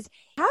shift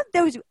have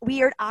those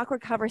weird,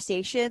 awkward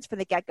conversations from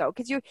the get-go.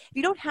 Because if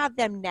you don't have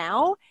them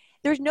now,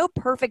 there's no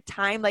perfect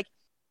time.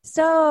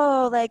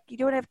 So, you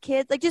don't have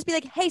kids? Just be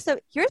like, hey, so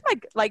here's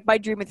my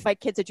dream with my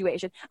kid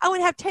situation. I want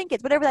to have 10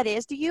 kids, whatever that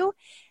is to you.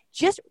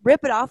 Just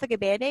rip it off like a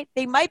Band-Aid.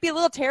 They might be a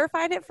little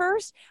terrified at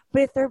first,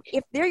 but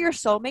if they're your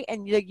soulmate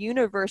and the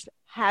universe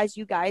has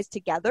you guys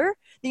together,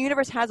 the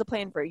universe has a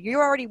plan for you.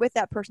 You're already with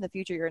that person in the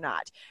future. You're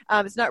not.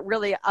 It's not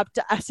really up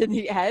to us in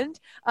the end.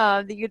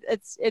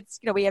 It's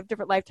we have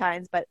different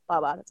lifetimes, but blah,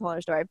 blah. That's a whole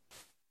other story.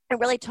 And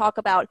really talk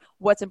about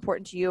what's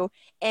important to you,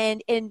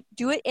 and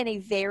do it in a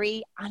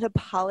very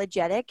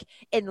unapologetic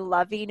and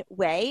loving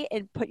way,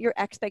 and put your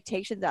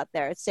expectations out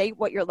there. Say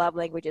what your love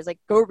language is.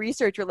 Go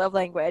research your love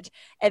language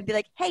and be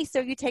like, hey,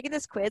 so you taken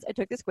this quiz? I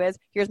took this quiz.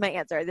 Here's my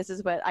answer. This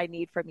is what I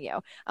need from you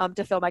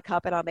to fill my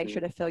cup, and I'll make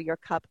sure to fill your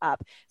cup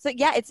up. So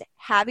yeah, it's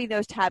having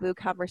those taboo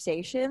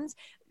conversations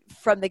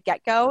from the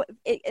get-go,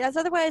 as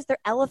otherwise they're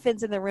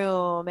elephants in the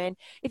room. And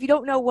if you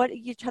don't know what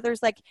each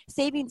other's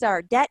savings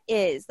are, debt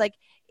is,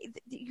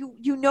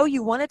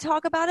 you want to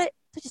talk about it,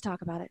 so just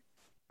talk about it.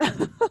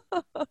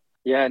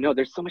 Yeah, no,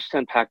 there's so much to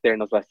unpack there in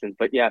those lessons.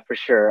 But yeah, for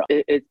sure,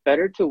 it's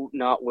better to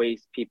not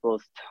waste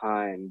people's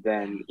time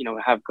than,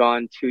 have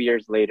gone 2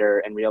 years later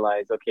and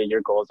realize, okay,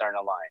 your goals aren't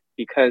aligned,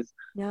 because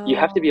you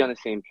have to be on the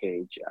same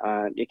page.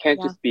 It can't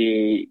just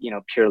be,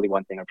 purely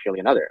one thing or purely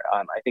another.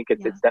 I think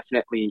it's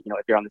definitely,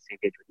 if you're on the same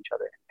page with each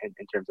other in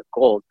terms of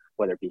goals,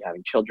 whether it be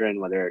having children,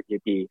 whether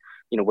it be,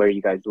 where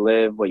you guys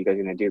live, what you guys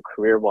are going to do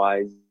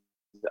career-wise,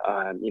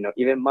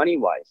 even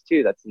money-wise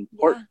too. That's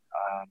important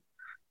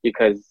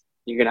because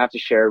you're going to have to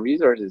share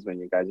resources when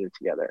you guys are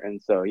together.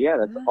 And so,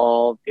 that's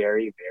all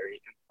very,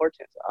 very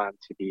important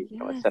to be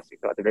assessing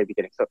at the very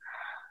beginning. So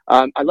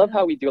I love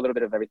how we do a little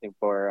bit of everything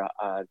for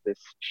this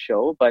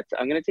show, but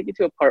I'm going to take you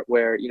to a part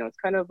where, it's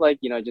kind of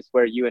just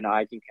where you and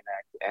I can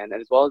connect, and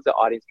as well as the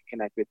audience can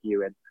connect with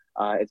you. And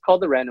it's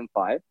called the Random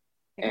Five.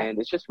 Okay. And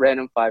it's just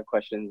random 5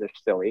 questions. They're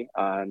silly.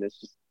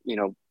 It's just,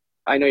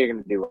 I know you're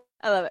going to do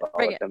I love it.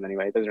 all of them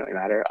anyway. It doesn't really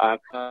matter.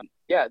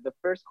 The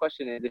first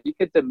question is, if you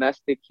could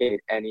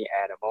domesticate any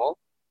animal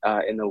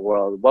in the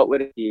world, what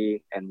would it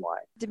be and why?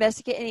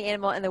 Domesticate any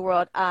animal in the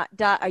world,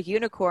 a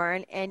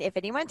unicorn. And if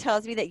anyone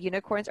tells me that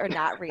unicorns are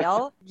not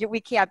real, we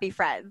can't be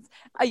friends.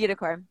 A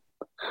unicorn.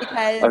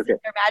 Because they're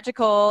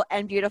magical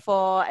and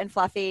beautiful and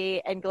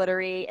fluffy and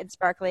glittery and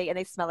sparkly, and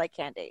they smell like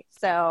candy.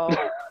 So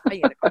a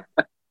unicorn.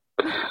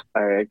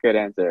 All right, good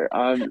answer.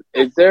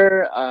 Is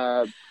there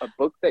a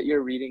book that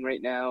you're reading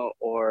right now,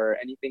 or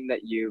anything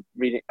that you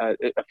read, a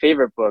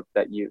favorite book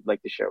that you'd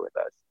like to share with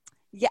us?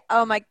 Yeah.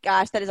 Oh my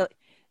gosh, that's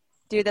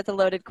a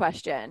loaded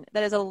question.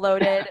 That is a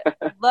loaded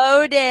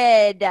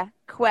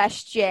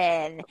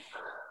question.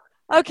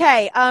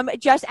 Okay.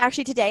 Just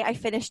actually today I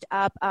finished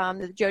up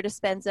the Joe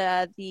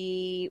Dispenza.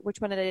 Which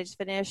one did I just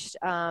finish?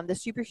 The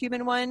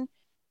Superhuman one.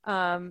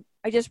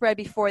 I just read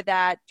before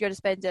that Joe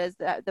Dispenza's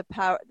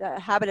the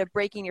habit of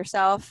breaking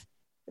yourself,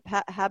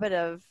 habit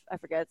of, I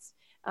forget,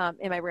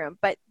 in my room,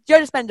 but Joe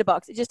Dispenza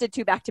books. It just did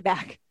 2 back to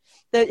back.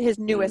 His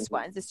newest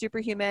ones, the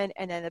Superhuman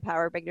and then the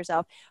Power of Breaking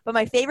Yourself. But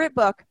my favorite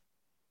book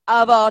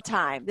of all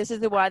time, this is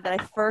the one that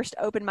I first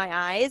opened my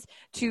eyes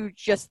to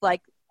just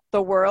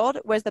the world,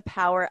 was The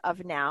Power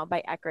of Now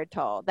by Eckhart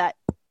Tolle. That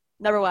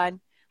number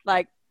one,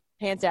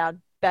 hands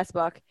down, best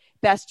book.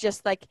 Best,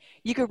 just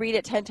you could read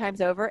it 10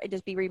 times over and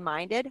just be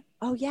reminded,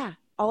 oh yeah,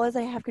 all as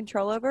I have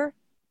control over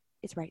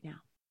is right now.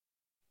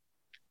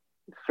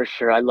 For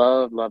sure. I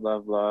love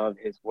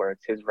his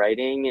works. His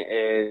writing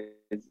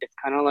it's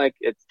kind of like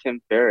it's Tim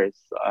Ferriss,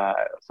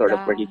 sort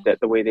of where Yeah.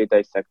 the way they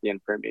dissect the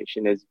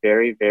information is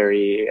very,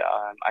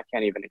 I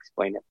can't even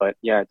explain it, but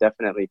yeah,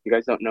 definitely. If you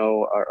guys don't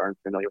know or aren't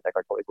familiar with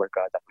Eckhart Tolle's work,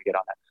 definitely get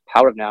on that.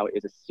 Power of Now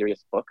is a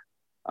serious book,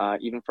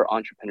 even for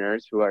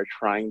entrepreneurs who are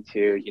trying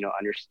to,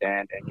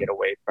 understand and get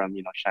away from,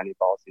 shiny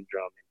ball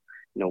syndrome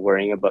and,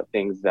 worrying about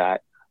things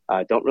that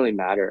don't really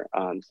matter.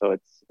 So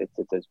it's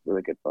a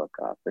really good book,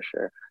 for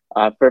sure.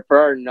 For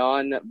our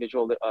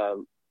non-visual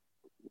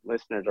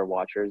listeners or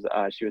watchers,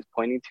 she was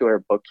pointing to her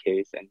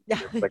bookcase, and Yeah.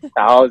 there's like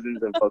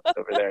thousands of books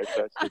over there.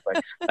 So she's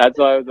like, "That's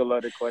why it was a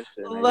loaded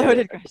question." Loaded I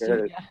get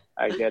question. it. Yeah.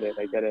 I get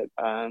it.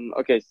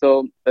 Okay,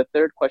 so the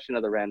third question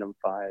of the random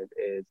five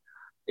is,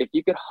 if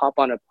you could hop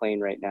on a plane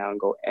right now and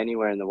go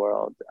anywhere in the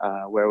world,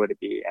 where would it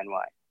be and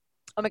why?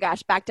 Oh my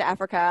gosh, back to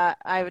Africa.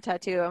 I have a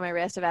tattoo on my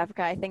wrist of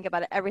Africa. I think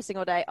about it every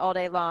single day, all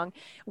day long.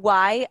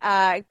 Why?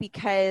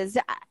 Because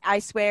I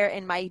swear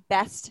in my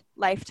best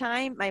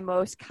lifetime, my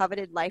most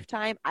coveted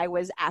lifetime, I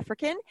was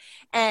African.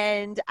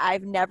 And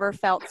I've never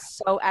felt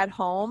so at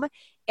home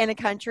in a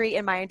country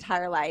in my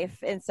entire life.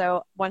 And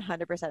so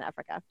 100%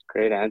 Africa.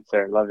 Great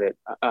answer. Love it.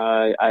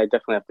 I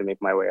definitely have to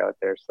make my way out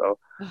there. So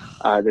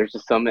there's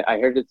just so many. I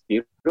heard it's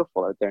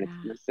beautiful out there, and it's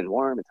Yeah. nice and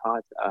warm. It's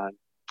hot.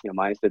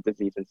 Minus the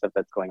disease and stuff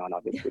that's going on,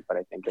 obviously. But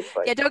I think it's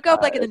like, Yeah, don't go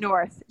up like in the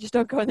north. Just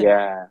don't go in the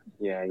north.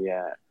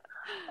 yeah.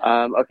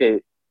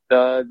 Okay.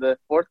 The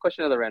fourth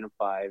question of the random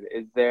five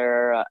is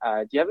there.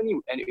 Do you have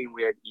any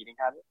weird eating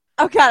habits?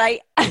 Oh God,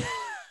 I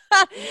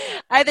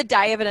I have the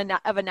diet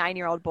of a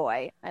 9-year-old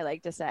boy. I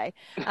like to say,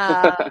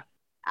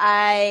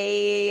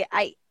 I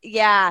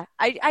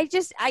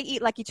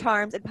eat Lucky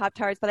Charms and Pop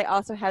Tarts, but I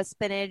also have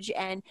spinach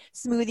and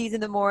smoothies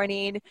in the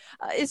morning.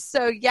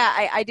 So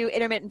yeah, I do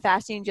intermittent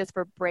fasting just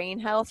for brain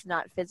health,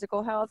 not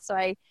physical health. So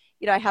I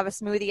have a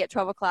smoothie at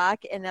 12 o'clock,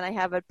 and then I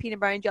have a peanut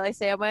butter and jelly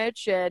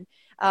sandwich, and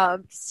I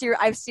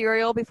have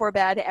cereal before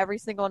bed every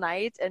single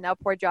night. And now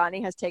poor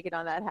Johnny has taken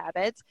on that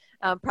habit.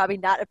 Probably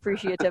not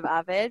appreciative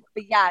of it,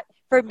 but yeah,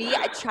 for me,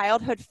 a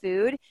childhood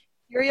food.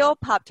 Cereal,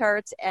 Pop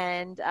Tarts,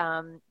 and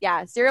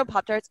cereal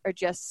Pop Tarts are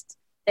just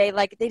they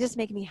just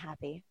make me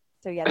happy.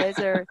 So yeah,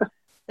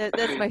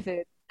 that's my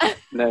food.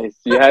 Nice.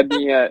 You had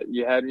me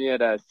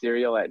at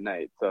cereal at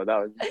night, so that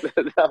was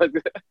that was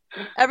good.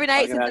 Every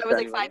I was night gonna since ask I for was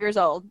like anybody. 5 years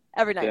old.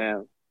 Every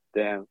night.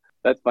 Damn.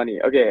 That's funny.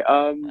 Okay.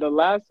 The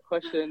last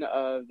question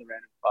of the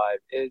random five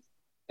is,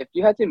 if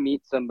you had to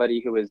meet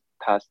somebody who has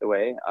passed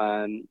away,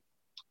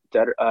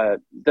 dead,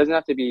 doesn't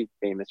have to be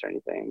famous or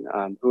anything.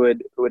 Who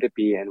would it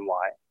be and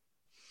why?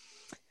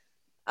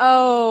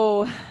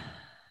 Oh,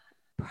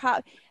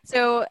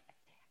 so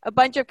a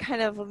bunch of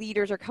kind of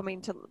leaders are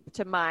coming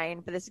to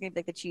mind, but this is gonna be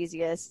like the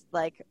cheesiest,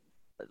 like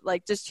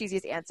just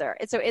cheesiest answer.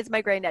 And so it's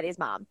my granddaddy's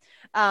mom.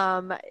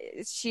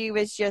 She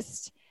was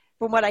just,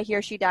 from what I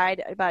hear, she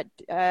died about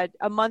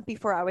a month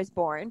before I was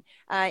born,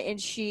 and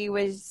she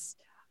was.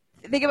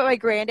 Think about my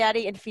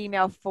granddaddy in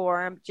female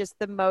form, just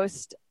the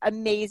most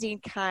amazing,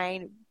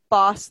 kind,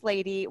 boss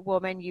lady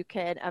woman you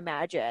can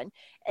imagine.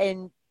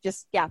 And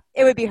just, yeah,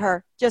 it would be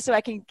her, just so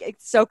I can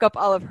soak up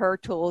all of her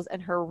tools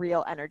and her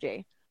real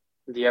energy.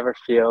 Do you ever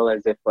feel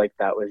as if like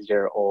that was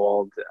your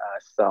old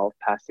self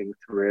passing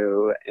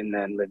through and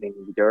then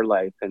living your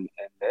life in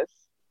this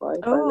life,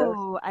 I guess?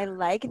 Oh, I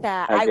like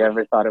that. Have you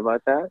ever thought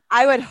about that?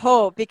 I would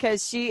hope,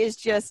 because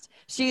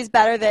she's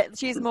better, that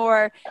she's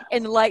more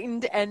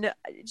enlightened and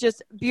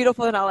just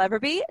beautiful than I'll ever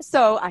be.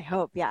 So I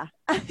hope, yeah.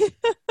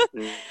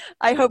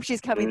 I hope she's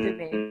coming through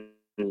me.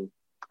 Mm-hmm.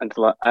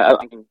 Until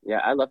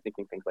I love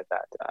thinking things like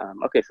that.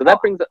 Okay, so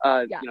that brings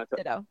Yeah,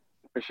 ditto.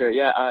 for sure,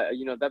 yeah,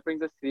 that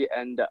brings us to the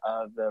end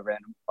of the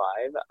random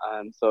five.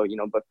 So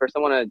but first I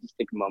want to just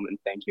take a moment and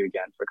thank you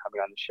again for coming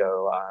on the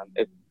show.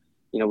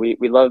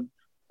 We love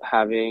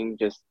having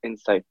just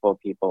insightful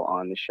people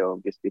on the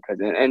show, just because,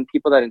 and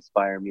people that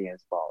inspire me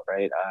as well,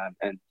 right?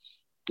 And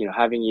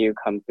having you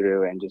come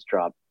through and just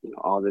drop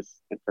all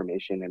this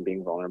information and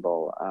being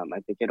vulnerable, I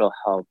think it'll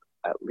help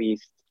at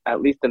least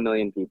a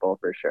million people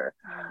for sure.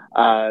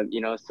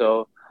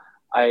 So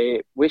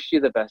I wish you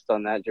the best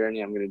on that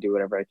journey. I'm going to do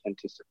whatever I can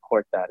to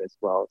support that as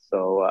well.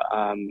 So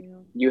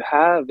you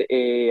have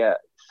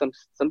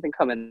something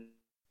coming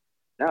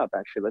up,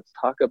 actually. Let's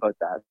talk about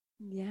that.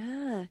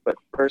 Yeah. But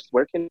first,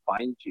 where can we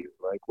find you?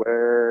 Like,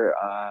 where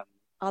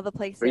All the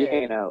places. where are you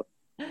hanging out?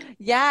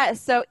 Yeah,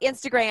 so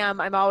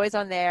Instagram, I'm always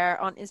on there,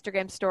 on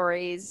Instagram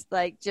stories,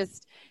 like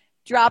just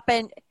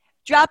dropping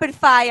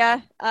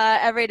fire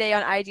every day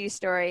on IG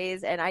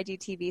stories and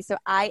IGTV. So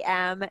I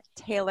am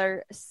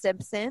Taylor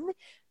Simpson.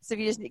 So if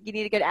you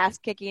need a good ass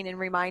kicking and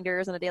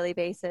reminders on a daily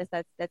basis,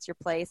 that's your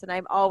place. And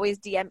I'm always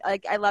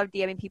I love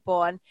DMing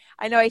people, and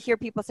I know I hear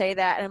people say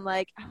that, and I'm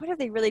like, I wonder if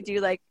they really do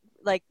like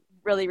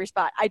really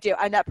respond. I do.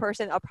 I'm that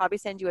person. I'll probably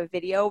send you a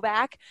video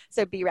back.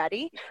 So be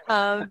ready.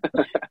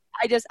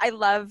 I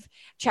love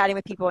chatting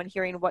with people and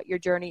hearing what your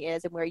journey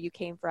is and where you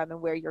came from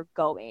and where you're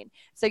going.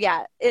 So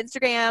yeah,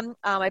 Instagram,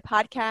 my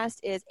podcast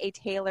is A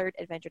Tailored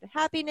Adventure to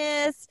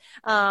Happiness.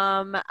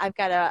 I've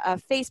got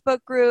a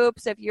Facebook group.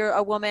 So if you're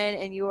a woman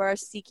and you are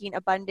seeking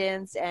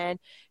abundance and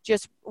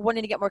just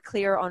wanting to get more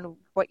clear on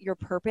what your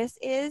purpose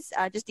is,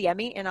 just DM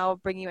me and I'll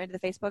bring you into the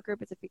Facebook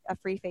group. It's a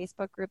free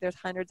Facebook group. There's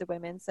hundreds of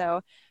women.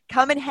 So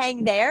come and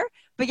hang there.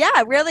 But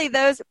yeah, really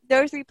those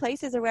 3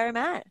 places are where I'm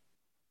at.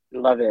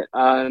 Love it.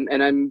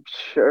 And I'm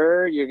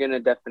sure you're going to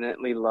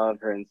definitely love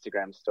her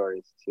Instagram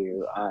stories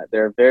too.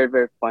 They're a very,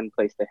 very fun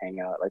place to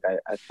hang out. Like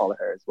I follow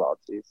her as well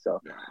too.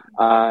 So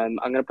I'm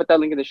going to put that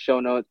link in the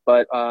show notes,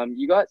 but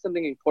you got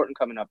something important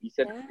coming up. You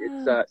said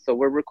it's, so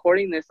we're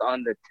recording this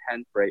on the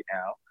 10th right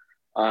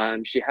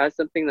now. She has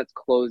something that's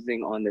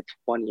closing on the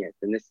 20th,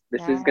 and this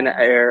is going to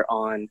air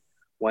on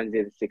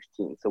Wednesday the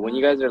 16th. So when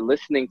you guys are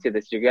listening to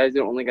this, you guys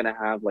are only going to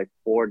have like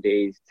 4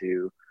 days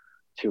to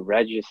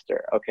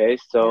register. Okay,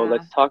 so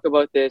let's talk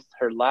about this.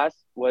 Her last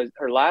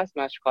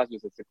masterclass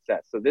was a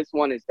success, so this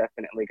one is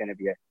definitely going to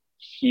be a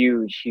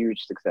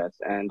huge success,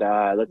 and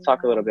let's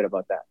talk a little bit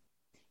about that.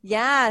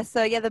 Yeah.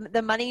 So yeah,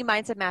 the Money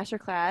Mindset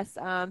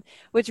Masterclass,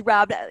 which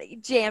Rob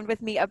jammed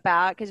with me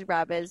about because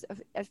Rob is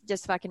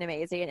just fucking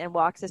amazing and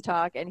walks his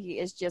talk and he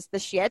is just the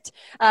shit.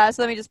 So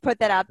let me just put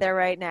that out there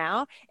right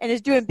now and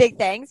is doing big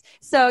things.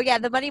 So yeah,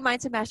 the Money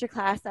Mindset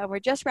Masterclass, we're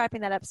just wrapping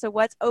that up. So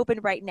what's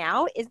open right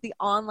now is the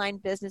Online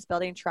Business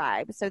Building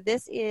Tribe. So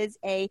this is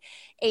a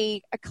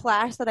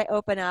class that I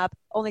open up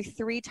only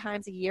 3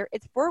 times a year.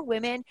 It's for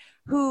women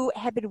who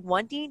have been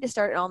wanting to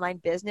start an online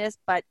business,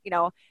 but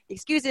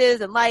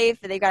excuses in life,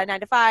 they got a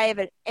 9 to 5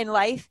 and in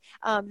life.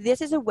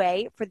 This is a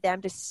way for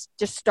them to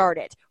just start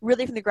it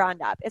really from the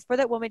ground up. It's for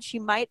that woman. She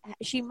might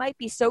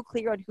be so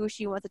clear on who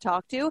she wants to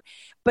talk to,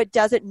 but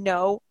doesn't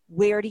know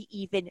where to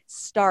even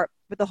start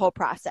with the whole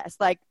process.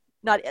 Like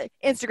not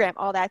Instagram,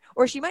 all that,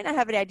 or she might not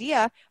have an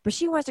idea, but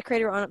she wants to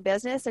create her own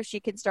business so she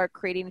can start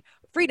creating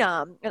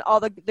freedom and all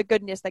the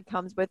goodness that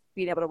comes with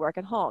being able to work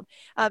at home.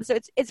 So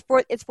it's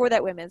for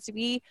that women. So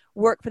we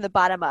work from the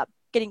bottom up,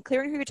 getting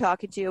clear on who you're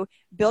talking to,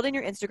 building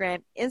your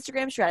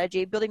Instagram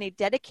strategy, building a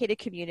dedicated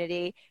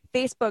community,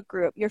 Facebook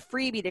group, your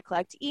freebie to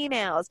collect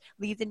emails,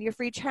 leads into your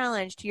free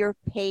challenge to your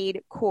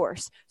paid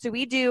course. So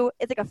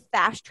it's like a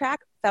fast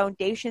track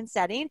foundation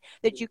setting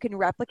that you can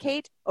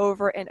replicate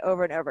over and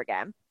over and over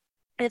again.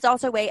 And it's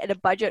also a way at a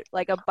budget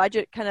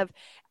kind of,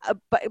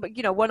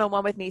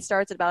 one-on-one with me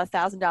starts at about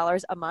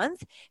 $1,000 a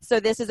month.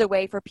 So this is a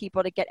way for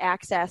people to get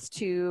access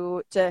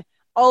to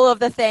all of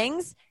the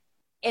things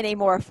in a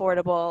more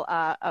affordable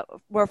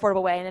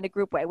way and in a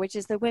group way, which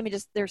is the women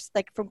there's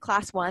like from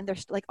class 1, they're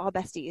like all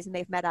besties and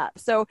they've met up.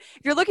 So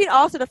if you're looking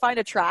also to find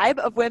a tribe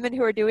of women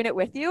who are doing it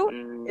with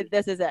you,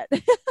 this is it.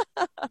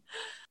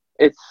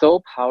 It's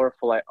so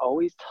powerful. I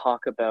always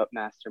talk about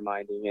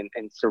masterminding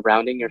and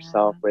surrounding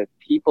yourself with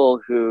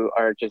people who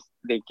are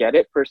they get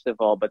it, first of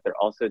all, but they're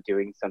also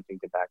doing something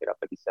to back it up,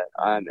 like you said.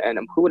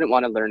 And who wouldn't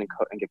want to learn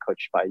and get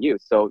coached by you?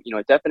 So,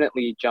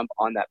 definitely jump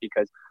on that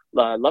because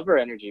love her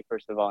energy,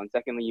 first of all. And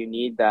secondly, you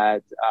need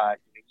that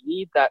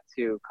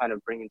to kind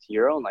of bring into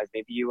your own life.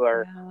 Maybe you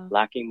are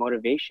lacking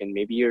motivation.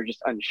 Maybe you're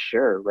just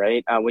unsure,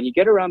 right? When you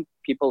get around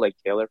people like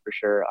Taylor, for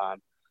sure,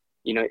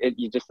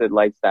 it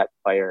lights that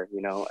fire,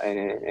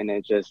 and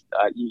it just,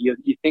 you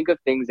think of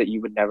things that you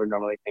would never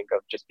normally think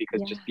of just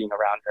being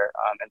around her.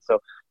 And so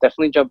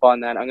definitely jump on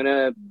that. I'm going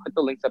to put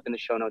the links up in the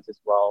show notes as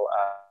well.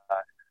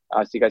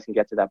 So you guys can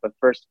get to that, but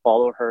first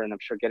follow her and I'm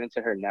sure get into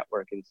her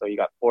network. And so you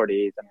got 4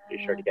 days, I'm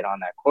pretty sure, to get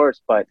on that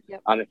course. But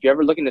if you're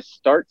ever looking to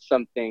start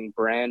something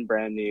brand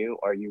new,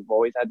 or you've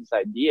always had this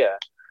idea,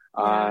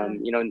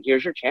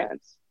 here's your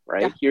chance,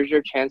 right? Here's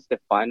your chance to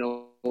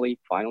finally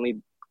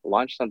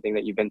launch something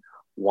that you've been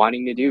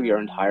wanting to do your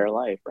entire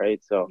life,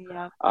 right? So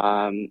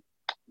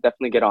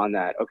definitely get on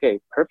that. Okay,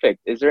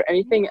 perfect. Is there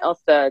anything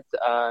else that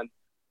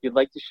you'd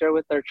like to share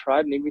with our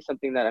tribe? Maybe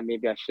something that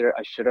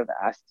I should have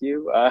asked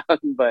you,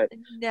 but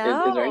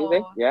no. Is there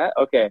anything? Yeah,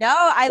 okay. No,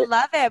 I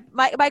love it.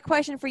 My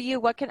question for you,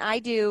 what can I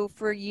do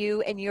for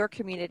you and your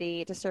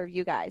community to serve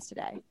you guys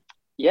today?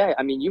 Yeah,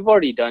 I mean, you've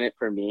already done it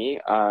for me.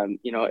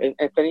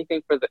 If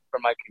anything for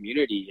my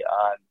community,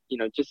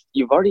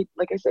 you've already,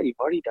 like I said, you've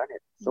already done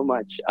it so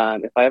much.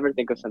 If I ever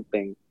think of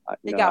something,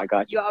 I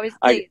got you. You always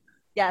please.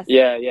 Yes.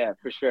 Yeah,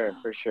 for sure.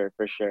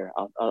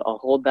 I'll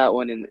hold that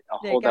one in.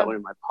 That one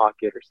in my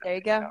pocket or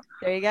something.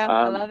 There you go.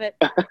 I love it.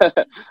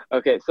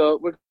 Okay, so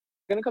we're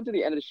gonna come to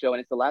the end of the show, and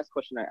it's the last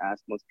question I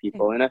ask most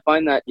people, and I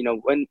find that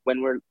when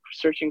we're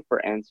searching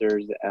for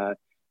answers,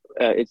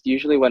 it's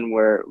usually when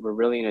we're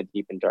really in a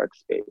deep and dark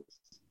space.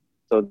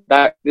 So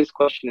this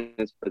question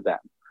is for them.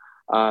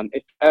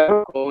 If you're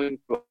ever going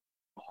through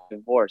a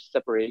divorce,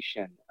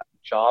 separation,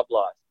 job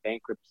loss,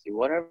 bankruptcy,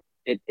 whatever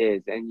it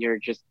is, and you're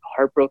just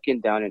heartbroken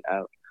down and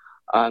out,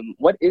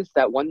 what is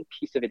that one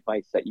piece of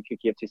advice that you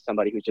could give to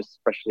somebody who's just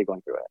freshly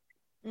going through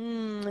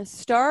it?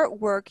 Start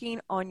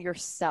working on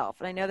yourself.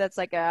 And I know that's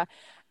like a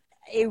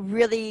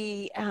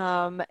really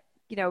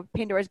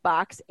Pandora's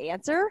box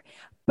answer,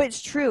 but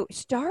it's true.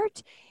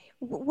 Start.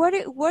 What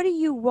do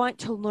you want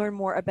to learn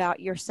more about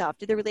yourself?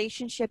 Did the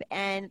relationship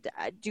end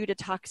due to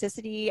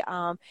toxicity?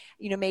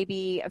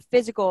 Maybe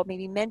physical,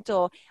 maybe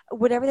mental,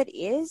 whatever that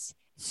is.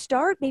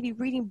 Start maybe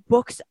reading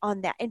books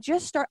on that and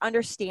just start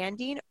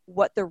understanding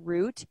what the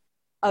root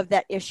of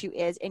that issue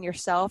is in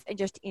yourself and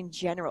just in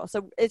general.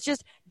 So it's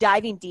just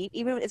diving deep,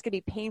 even when it's going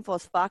to be painful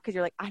as fuck because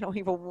you're like, I don't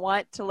even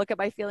want to look at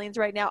my feelings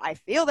right now. I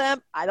feel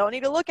them. I don't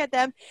need to look at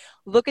them.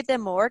 Look at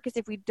them more, because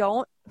if we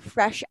don't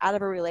fresh out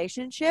of a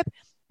relationship,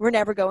 we're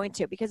never going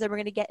to, because then we're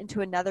going to get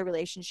into another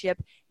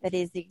relationship that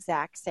is the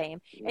exact same.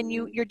 And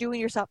you're doing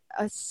yourself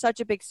such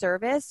a big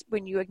service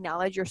when you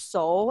acknowledge your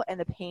soul and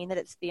the pain that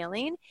it's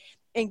feeling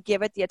and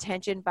give it the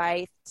attention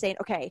by saying,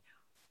 okay,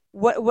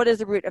 what is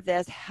the root of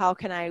this? How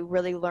can I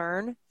really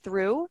learn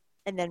through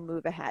and then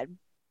move ahead?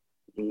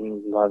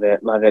 Love it.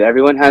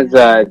 Everyone has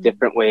a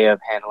different way of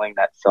handling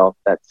that self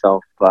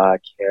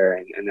care,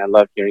 and I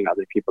love hearing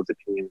other people's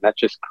opinions. That's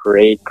just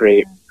great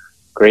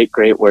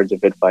words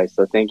of advice.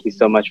 So thank you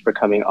so much for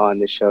coming on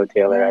the show,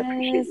 Taylor. Yes. I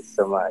appreciate it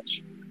so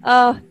much.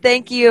 Oh,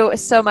 thank you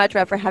so much,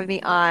 Rob, for having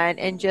me on,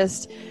 and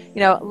just,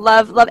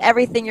 love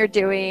everything you're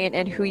doing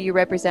and who you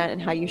represent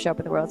and how you show up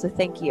in the world. So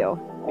thank you.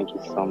 Thank you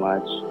so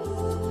much.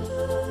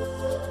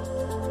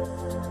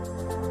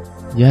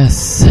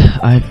 Yes,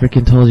 I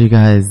freaking told you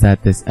guys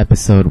that this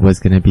episode was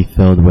going to be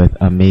filled with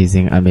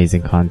amazing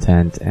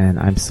content, and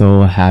I'm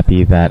so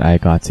happy that I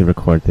got to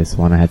record this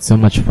one. I had so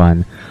much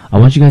fun. I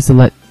want you guys to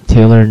let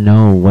Taylor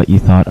know what you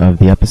thought of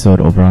the episode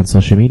over on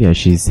social media.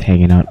 She's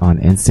hanging out on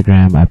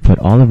Instagram. I put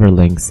all of her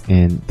links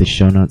in the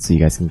show notes so you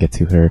guys can get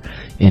to her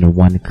in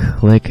one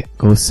click.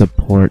 Go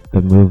support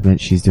the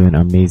movement. She's doing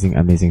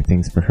amazing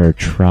things for her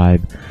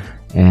tribe.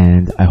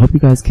 And I hope you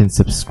guys can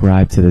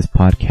subscribe to this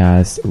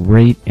podcast,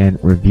 rate and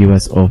review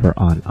us over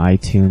on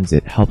iTunes.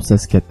 It helps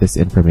us get this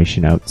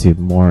information out to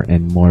more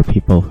and more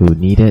people who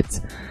need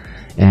it.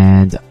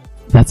 And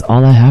that's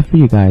all I have for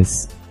you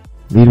guys.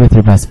 Lead with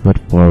your best foot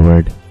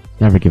forward.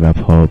 Never give up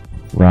hope.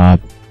 Rob,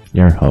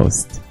 your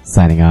host,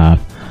 signing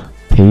off.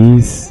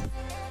 Peace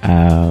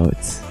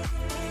out.